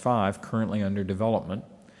March 5 currently under development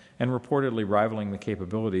and reportedly rivaling the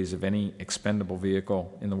capabilities of any expendable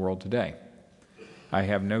vehicle in the world today. I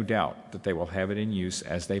have no doubt that they will have it in use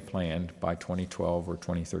as they planned by 2012 or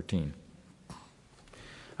 2013.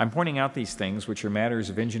 I'm pointing out these things, which are matters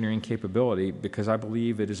of engineering capability, because I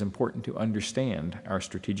believe it is important to understand our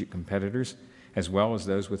strategic competitors as well as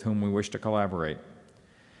those with whom we wish to collaborate.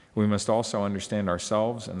 We must also understand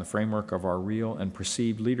ourselves and the framework of our real and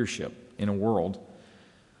perceived leadership in the world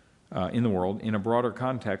in a broader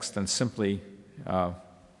context than simply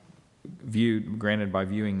granted by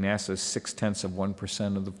viewing NASA's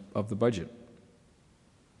 0.6% of the budget.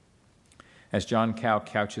 As John Cow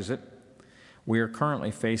couches it, we are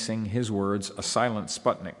currently facing, his words, a silent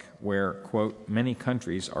Sputnik, where, quote, many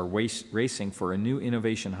countries are racing for a new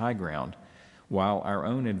innovation high ground, while our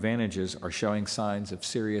own advantages are showing signs of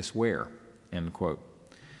serious wear, end quote.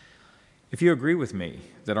 If you agree with me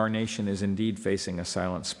that our nation is indeed facing a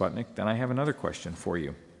silent Sputnik, then I have another question for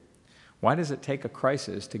you. Why does it take a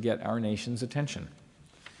crisis to get our nation's attention?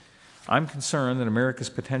 I'm concerned that America's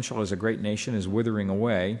potential as a great nation is withering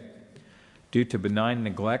away due to benign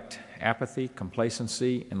neglect, apathy,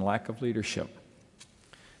 complacency, and lack of leadership.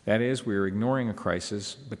 That is, we are ignoring a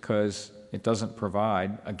crisis because it doesn't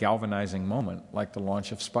provide a galvanizing moment like the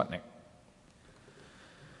launch of Sputnik.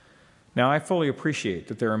 Now, I fully appreciate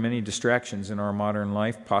that there are many distractions in our modern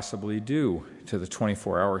life, possibly due to the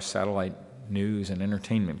 24-hour satellite news and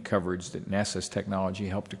entertainment coverage that NASA's technology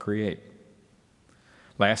helped to create.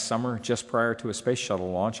 Last summer, just prior to a space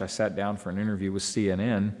shuttle launch, I sat down for an interview with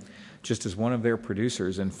CNN, just as one of their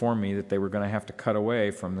producers informed me that they were going to have to cut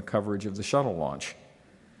away from the coverage of the shuttle launch.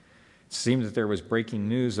 It seemed that there was breaking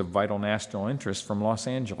news of vital national interest from Los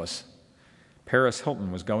Angeles. Paris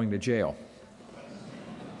Hilton was going to jail.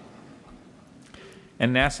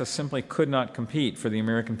 And NASA simply could not compete for the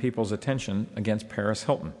American people's attention against Paris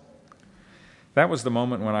Hilton. That was the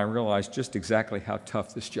moment when I realized just exactly how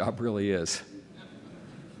tough this job really is.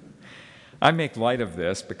 I make light of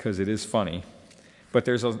this because it is funny, but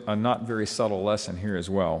there's a not very subtle lesson here as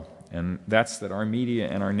well, and that's that our media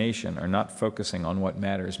and our nation are not focusing on what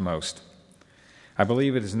matters most. I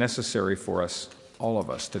believe it is necessary for us, all of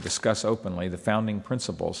us, to discuss openly the founding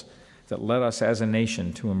principles that led us as a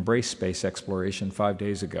nation to embrace space exploration 5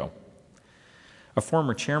 days ago. A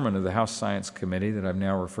former chairman of the House Science Committee that I've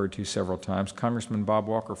now referred to several times, Congressman Bob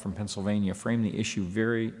Walker from Pennsylvania, framed the issue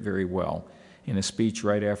very, very well in a speech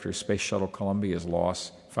right after Space Shuttle Columbia's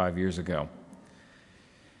loss 5 years ago.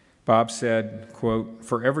 Bob said, quote,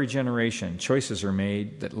 "For every generation, choices are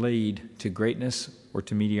made that lead to greatness or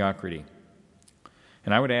to mediocrity.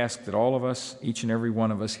 And I would ask that all of us, each and every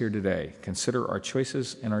one of us here today, consider our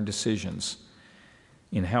choices and our decisions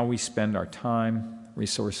in how we spend our time,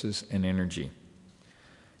 resources, and energy."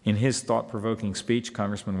 In his thought-provoking speech,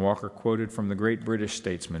 Congressman Walker quoted from the great British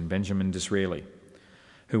statesman Benjamin Disraeli,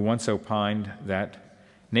 who once opined that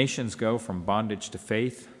nations go from bondage to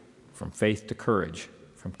faith, from faith to courage,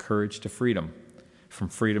 from courage to freedom, from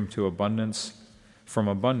freedom to abundance, from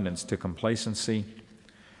abundance to complacency,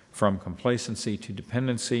 from complacency to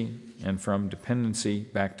dependency, and from dependency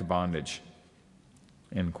back to bondage.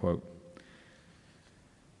 End quote.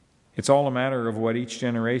 It's all a matter of what each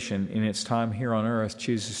generation in its time here on earth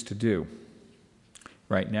chooses to do.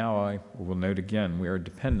 Right now, I will note again, we are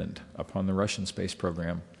dependent upon the Russian space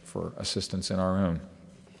program for assistance in our own.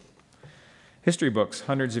 History books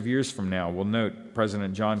hundreds of years from now will note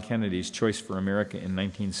President John Kennedy's choice for America in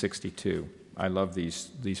 1962. I love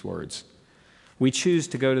these words. "We choose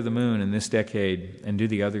to go to the moon in this decade and do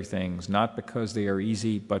the other things, not because they are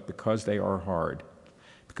easy, but because they are hard.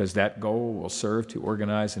 Because that goal will serve to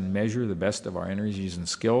organize and measure the best of our energies and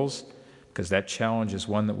skills, because that challenge is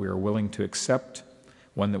one that we are willing to accept,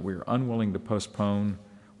 one that we are unwilling to postpone,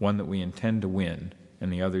 one that we intend to win,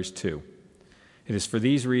 and the others too. It is for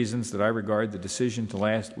these reasons that I regard the decision to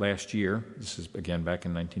last year, this is again back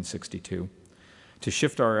in 1962, to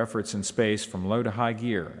shift our efforts in space from low to high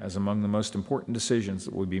gear as among the most important decisions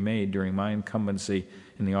that will be made during my incumbency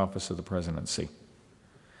in the office of the presidency."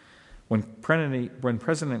 When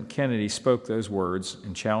President Kennedy spoke those words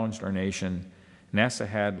and challenged our nation, NASA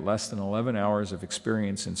had less than 11 hours of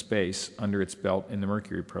experience in space under its belt in the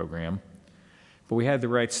Mercury program, but we had the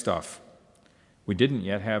right stuff. We didn't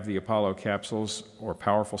yet have the Apollo capsules or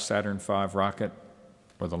powerful Saturn V rocket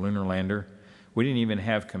or the lunar lander. We didn't even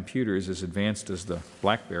have computers as advanced as the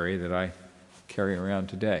BlackBerry that I carry around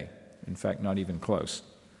today. In fact, not even close.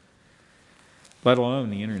 Let alone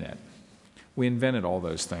the internet. We invented all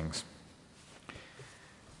those things.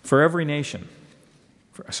 For every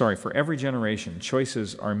generation,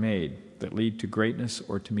 choices are made that lead to greatness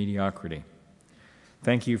or to mediocrity.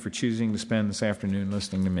 Thank you for choosing to spend this afternoon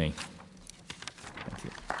listening to me. Thank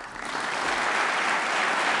you.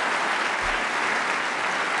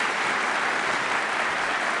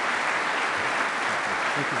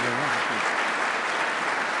 Thank you very much.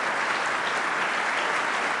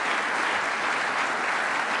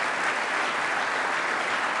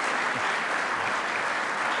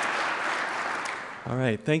 All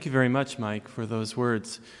right. Thank you very much, Mike, for those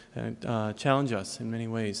words that challenge us in many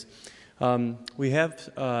ways. We have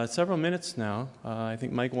several minutes now. I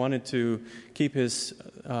think Mike wanted to keep his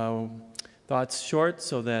thoughts short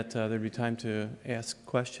so that there'd be time to ask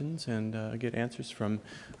questions and get answers from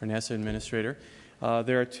our NASA administrator.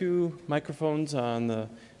 There are 2 microphones on the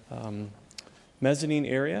mezzanine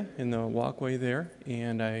area in the walkway there,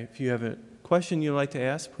 and if you have a question you'd like to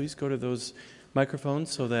ask, please go to those microphones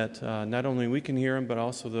so that not only we can hear them, but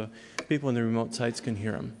also the people in the remote sites can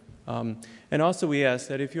hear them. And also we ask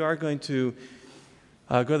that if you are going to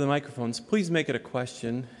go to the microphones. Please make it a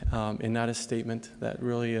question and not a statement. That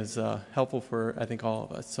really is helpful for, I think, all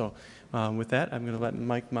of us. So with that, I'm going to let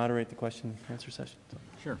Mike moderate the question and answer session.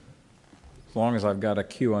 Sure. As long as I've got a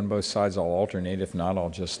queue on both sides, I'll alternate. If not, I'll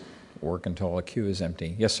just work until a queue is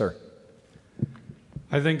empty. Yes, sir.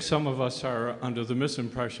 I think some of us are under the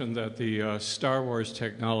misimpression that the Star Wars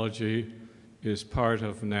technology is part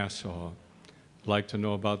of NASA. I'd like to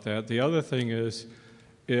know about that. The other thing is,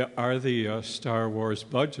 are the Star Wars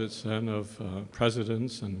budgets then of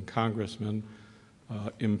presidents and congressmen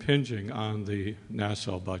impinging on the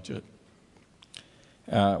NASA budget?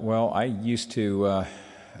 Well, I used to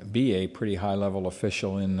be a pretty high-level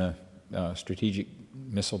official in the strategic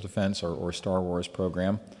missile defense or Star Wars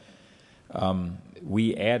program.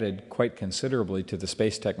 We added quite considerably to the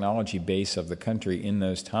space technology base of the country in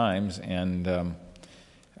those times, and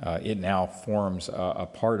it now forms a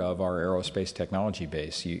part of our aerospace technology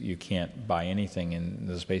base. You can't buy anything in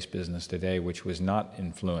the space business today which was not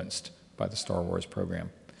influenced by the Star Wars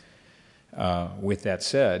program. With that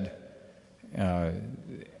said,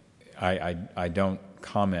 I don't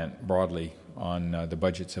comment broadly on the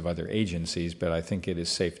budgets of other agencies, but I think it is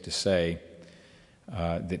safe to say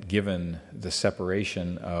that given the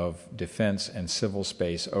separation of defense and civil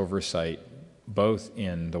space oversight, both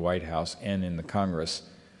in the White House and in the Congress,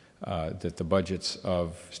 that the budgets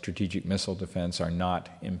of strategic missile defense are not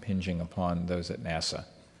impinging upon those at NASA.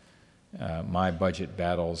 My budget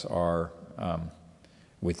battles are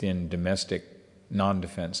within domestic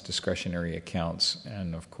non-defense discretionary accounts,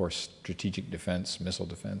 and of course strategic defense, missile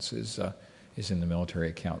defense is in the military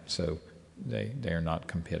account, so they are not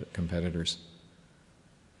competitors.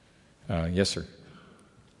 Yes, sir.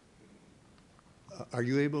 Are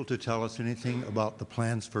you able to tell us anything about the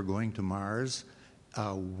plans for going to Mars,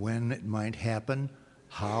 when it might happen,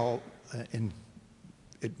 how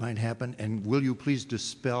it might happen, and will you please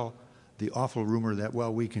dispel the awful rumor that,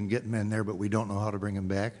 well, we can get men there, but we don't know how to bring them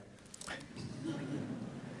back?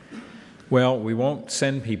 Well, we won't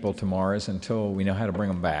send people to Mars until we know how to bring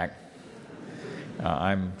them back.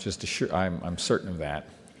 I'm certain of that.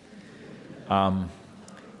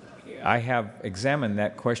 I have examined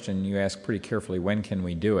that question you asked pretty carefully, when can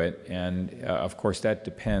we do it? And of course that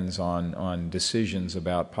depends on decisions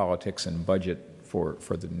about politics and budget for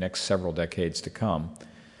the next several decades to come.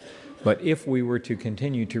 But if we were to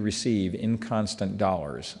continue to receive in constant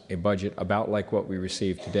dollars a budget about like what we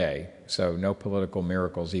receive today, so no political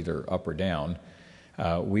miracles either up or down,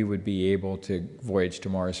 we would be able to voyage to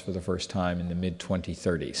Mars for the first time in the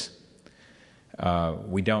mid-2030s.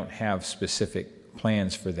 We don't have specific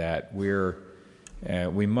plans for that.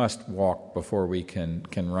 We must walk before we can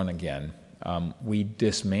run again. We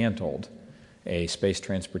dismantled a space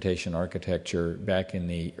transportation architecture back in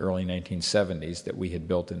the early 1970s that we had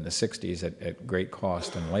built in the 60s at great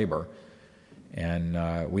cost and labor,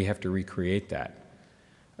 and we have to recreate that.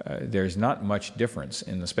 There's not much difference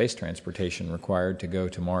in the space transportation required to go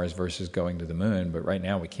to Mars versus going to the moon, but right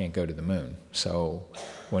now we can't go to the moon. So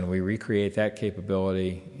when we recreate that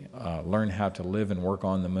capability, learn how to live and work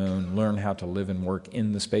on the moon, learn how to live and work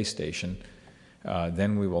in the space station,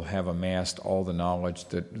 then we will have amassed all the knowledge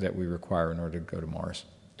that we require in order to go to Mars.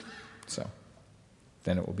 So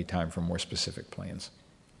then it will be time for more specific plans.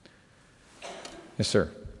 Yes, sir.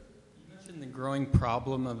 You mentioned the growing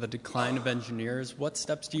problem of a decline of engineers. What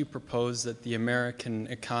steps do you propose that the American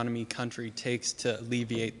economy country takes to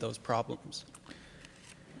alleviate those problems?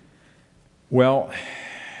 Well,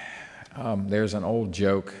 there's an old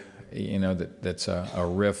joke, that's a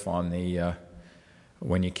riff on the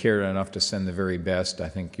when you care enough to send the very best, I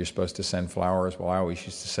think you're supposed to send flowers. Well, I always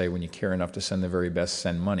used to say, when you care enough to send the very best,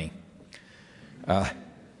 send money.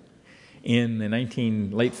 In the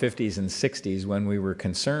late 50s and 60s, when we were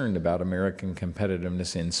concerned about American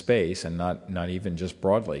competitiveness in space, and not even just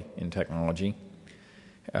broadly in technology,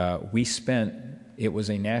 it was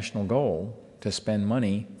a national goal to spend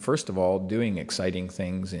money, first of all, doing exciting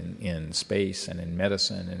things in space and in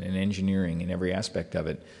medicine and in engineering, in every aspect of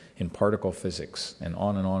it, in particle physics, and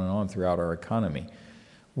on and on and on throughout our economy.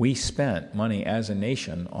 We spent money as a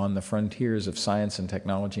nation on the frontiers of science and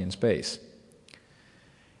technology and space.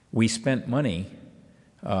 We spent money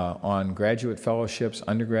on graduate fellowships,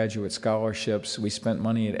 undergraduate scholarships. We spent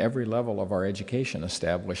money at every level of our education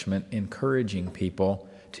establishment encouraging people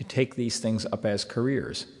to take these things up as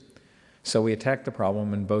careers. So we attacked the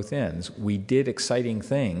problem in both ends. We did exciting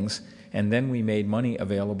things, and then we made money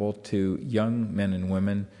available to young men and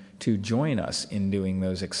women to join us in doing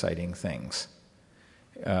those exciting things.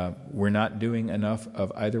 We're not doing enough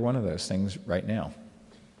of either one of those things right now.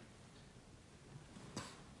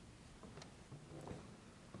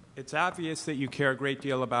 It's obvious that you care a great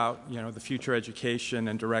deal about, the future education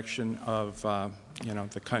and direction of,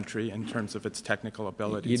 the country in terms of its technical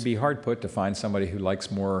abilities. You'd be hard put to find somebody who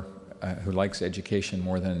likes education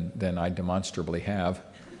more than I demonstrably have.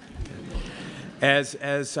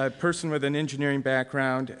 As a person with an engineering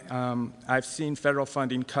background, I've seen federal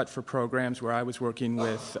funding cut for programs where I was working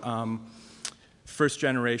with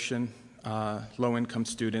first-generation low-income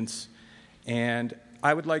students. And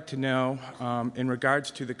I would like to know, in regards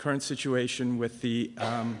to the current situation with the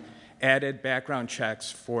added background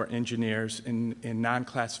checks for engineers in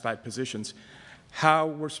non-classified positions, how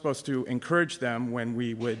we're supposed to encourage them when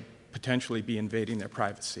we would potentially be invading their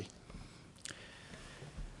privacy.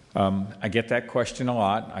 I get that question a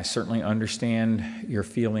lot. I certainly understand your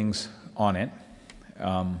feelings on it.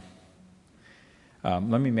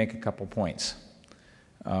 Let me make a couple points.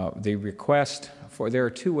 The request there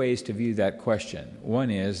are two ways to view that question.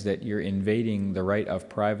 One is that you're invading the right of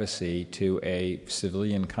privacy to a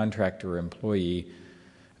civilian contractor employee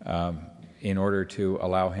in order to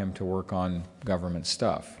allow him to work on government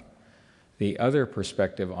stuff. The other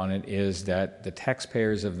perspective on it is that the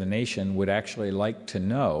taxpayers of the nation would actually like to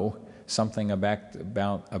know something about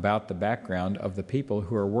the background of the people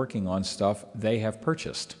who are working on stuff they have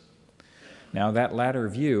purchased. Now, that latter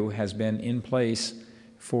view has been in place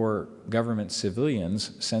for government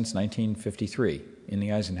civilians since 1953 in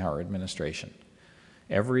the Eisenhower administration.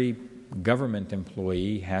 Every government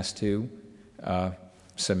employee has to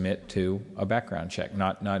submit to a background check.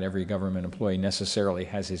 Not every government employee necessarily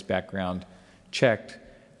has his background checked,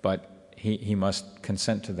 but he must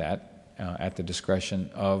consent to that at the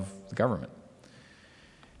discretion of the government.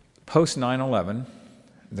 Post 9/11,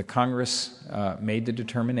 the Congress made the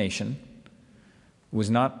determination. It was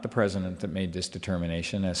not the president that made this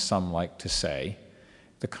determination, as some like to say.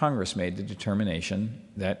 The Congress made the determination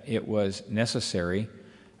that it was necessary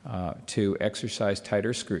to exercise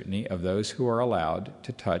tighter scrutiny of those who are allowed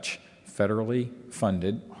to touch federally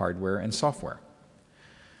funded hardware and software.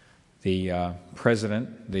 The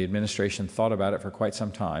president, the administration thought about it for quite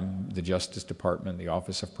some time, the Justice Department, the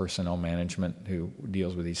Office of Personnel Management, who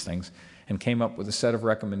deals with these things, and came up with a set of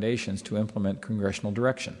recommendations to implement congressional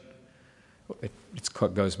direction. It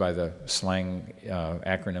goes by the slang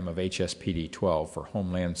acronym of HSPD 12 for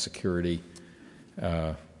Homeland Security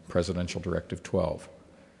Presidential Directive 12.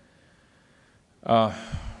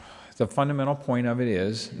 The fundamental point of it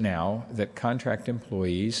is now that contract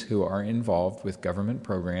employees who are involved with government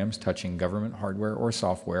programs touching government hardware or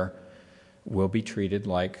software will be treated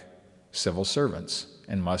like civil servants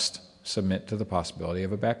and must submit to the possibility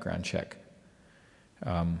of a background check.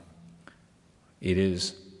 It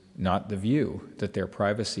is not the view that their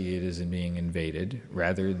privacy is being invaded.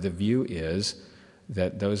 Rather, the view is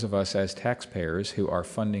that those of us as taxpayers who are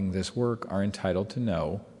funding this work are entitled to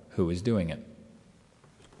know who is doing it.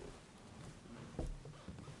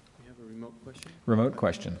 We have a remote question? Remote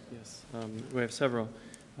question. Yes, we have several.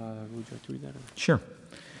 Would you like to read that? Sure.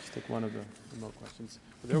 Just take one of the remote questions.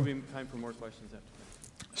 But there will be time for more questions after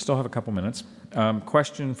that. Still have a couple minutes.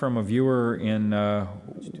 Question from a viewer in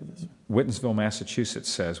Whitensville, Massachusetts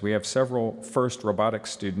says, we have several first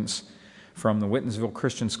robotics students from the Whitensville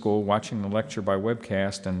Christian School watching the lecture by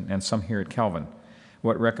webcast and some here at Calvin.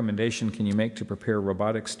 What recommendation can you make to prepare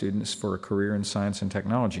robotics students for a career in science and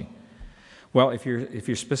technology? Well, if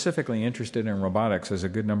you're specifically interested in robotics, as a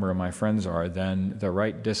good number of my friends are, then the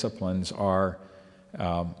right disciplines are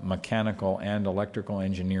mechanical and electrical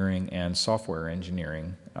engineering and software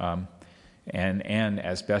engineering, and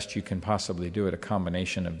as best you can possibly do it, a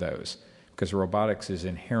combination of those. Because robotics is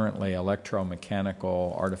inherently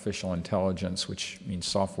electromechanical, artificial intelligence, which means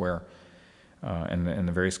software, and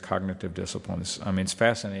the various cognitive disciplines. I mean, it's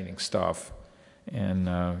fascinating stuff, and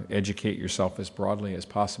educate yourself as broadly as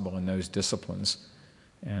possible in those disciplines.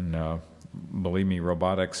 And believe me,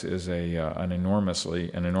 robotics is an enormous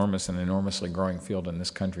and enormously growing field in this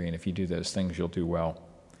country, and if you do those things, you'll do well.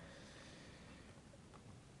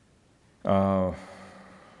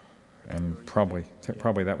 And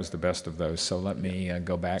probably that was the best of those. So let me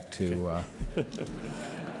go back to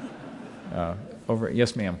over.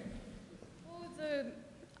 Yes, ma'am.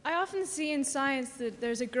 I often see in science that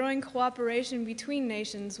there's a growing cooperation between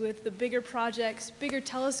nations with the bigger projects, bigger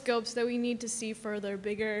telescopes that we need to see further,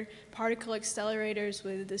 bigger particle accelerators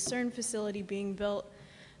with the CERN facility being built.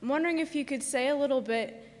 I'm wondering if you could say a little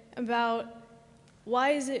bit about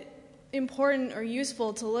why is it important or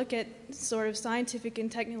useful to look at sort of scientific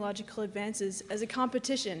and technological advances as a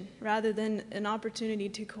competition rather than an opportunity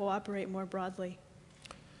to cooperate more broadly?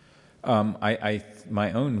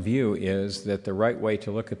 My own view is that the right way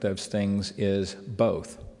to look at those things is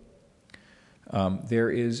both. There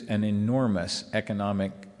is an enormous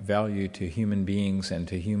economic value to human beings and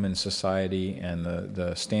to human society and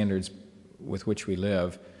the standards with which we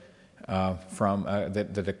live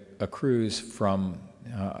that accrues from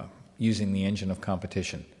using the engine of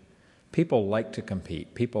competition. People like to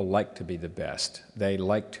compete. People like to be the best. They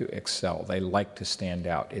like to excel. They like to stand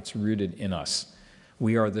out. It's rooted in us.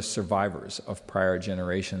 We are the survivors of prior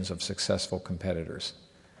generations of successful competitors.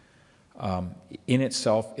 In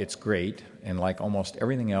itself, it's great, and like almost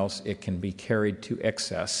everything else, it can be carried to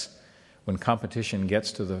excess. When competition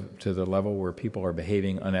gets to the level where people are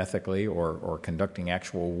behaving unethically or conducting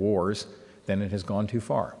actual wars, then it has gone too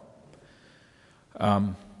far.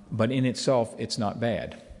 But in itself, it's not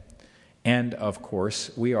bad. And of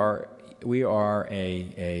course, we are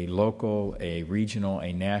a local, a regional,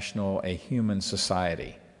 a national, a human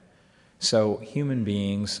society. So human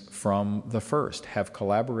beings from the first have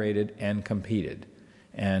collaborated and competed.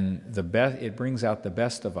 And it brings out the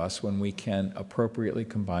best of us when we can appropriately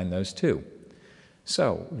combine those two.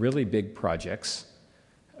 So really big projects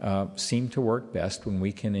seem to work best when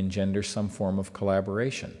we can engender some form of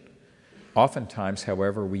collaboration. Oftentimes,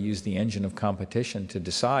 however, we use the engine of competition to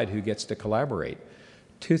decide who gets to collaborate.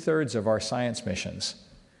 2/3 of our science missions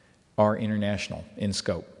are international in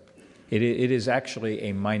scope. It is actually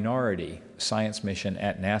a minority science mission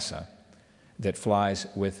at NASA that flies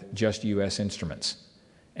with just U.S. instruments.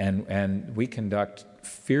 And we conduct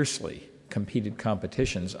fiercely competed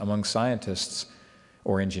competitions among scientists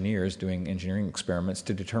or engineers doing engineering experiments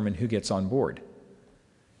to determine who gets on board.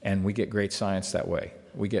 And we get great science that way.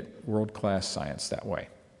 We get world-class science that way.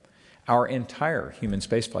 Our entire human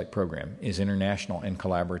spaceflight program is international and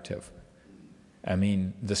collaborative. I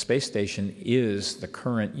mean, the space station is the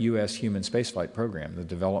current U.S. human spaceflight program, the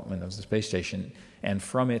development of the space station, and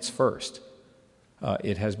from its first,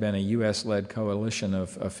 it has been a U.S.-led coalition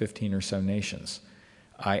of 15 or so nations.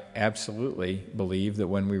 I absolutely believe that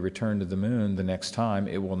when we return to the moon the next time,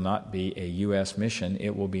 it will not be a U.S. mission,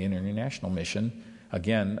 it will be an international mission,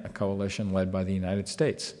 again, a coalition led by the United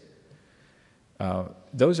States.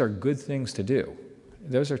 Those are good things to do.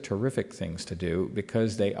 Those are terrific things to do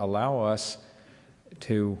because they allow us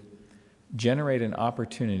to generate an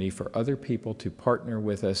opportunity for other people to partner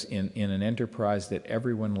with us in an enterprise that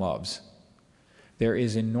everyone loves. There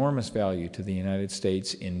is enormous value to the United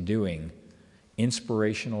States in doing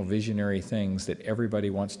inspirational, visionary things that everybody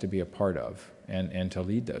wants to be a part of and to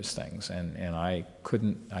lead those things. And I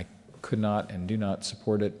could not and do not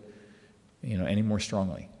support it, any more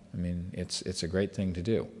strongly. I mean, it's a great thing to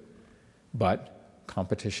do. But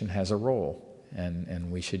competition has a role,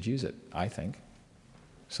 and we should use it, I think.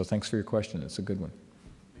 So thanks for your question. It's a good one.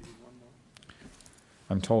 Maybe one more.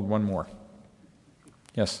 I'm told one more.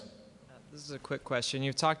 Yes? This is a quick question.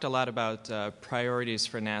 You've talked a lot about priorities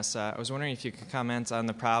for NASA. I was wondering if you could comment on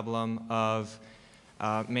the problem of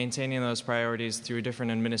maintaining those priorities through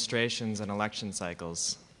different administrations and election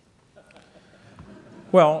cycles.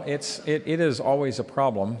 Well, it is always a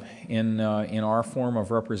problem in our form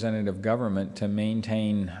of representative government to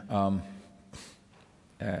maintain,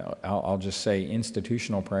 I'll just say,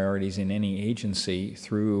 institutional priorities in any agency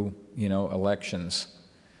through, elections.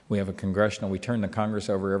 We have we turn the Congress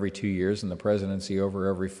over every 2 years and the presidency over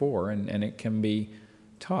every 4, and it can be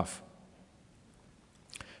tough.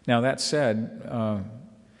 Now, that said,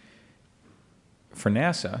 for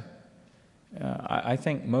NASA, I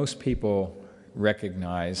think most people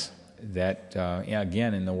recognize that,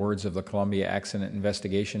 again, in the words of the Columbia Accident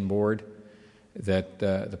Investigation Board, that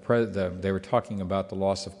they were talking about the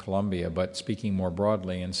loss of Columbia, but speaking more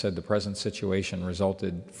broadly, and said the present situation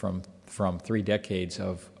resulted from 3 decades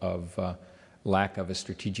of lack of a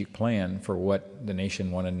strategic plan for what the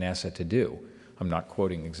nation wanted NASA to do. I'm not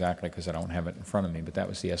quoting exactly because I don't have it in front of me, but that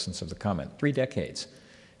was the essence of the comment. 3 decades.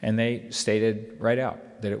 And they stated right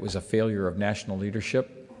out that it was a failure of national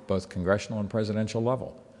leadership, both congressional and presidential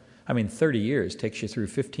level. I mean, 30 years takes you through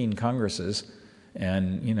 15 Congresses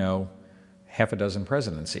and, half a dozen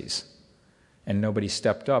presidencies. And nobody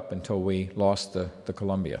stepped up until we lost the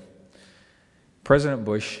Columbia. President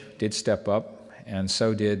Bush did step up, and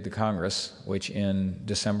so did the Congress, which in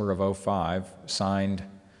December of 2005 signed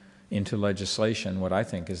into legislation what I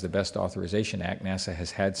think is the best authorization act NASA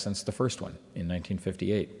has had since the first one in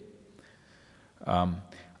 1958.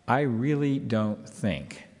 I really don't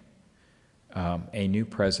think a new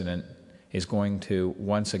president is going to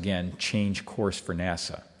once again change course for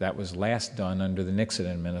NASA. That was last done under the Nixon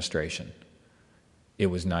administration. It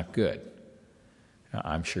was not good.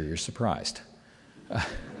 I'm sure you're surprised.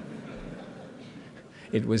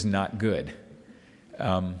 It was not good.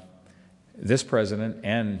 this president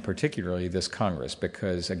and particularly this Congress,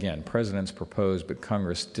 because, again, presidents propose, but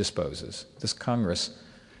Congress disposes. This Congress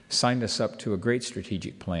signed us up to a great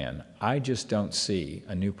strategic plan. I just don't see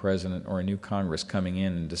a new president or a new Congress coming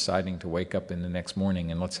in and deciding to wake up in the next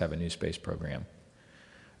morning and let's have a new space program.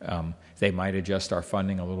 They might adjust our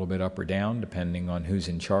funding a little bit up or down depending on who's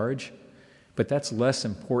in charge, but that's less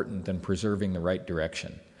important than preserving the right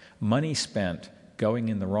direction. Money spent going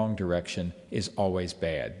in the wrong direction is always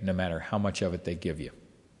bad, no matter how much of it they give you.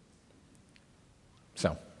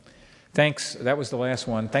 So, thanks. That was the last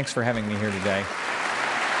one. Thanks for having me here today.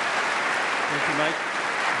 Thank you, Mike.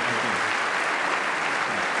 Thank you.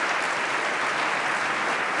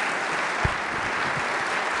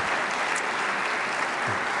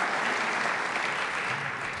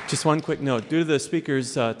 Just one quick note. Due to the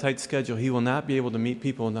speaker's tight schedule, he will not be able to meet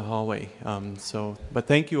people in the hallway. But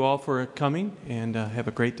thank you all for coming, and have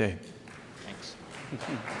a great day. Thanks.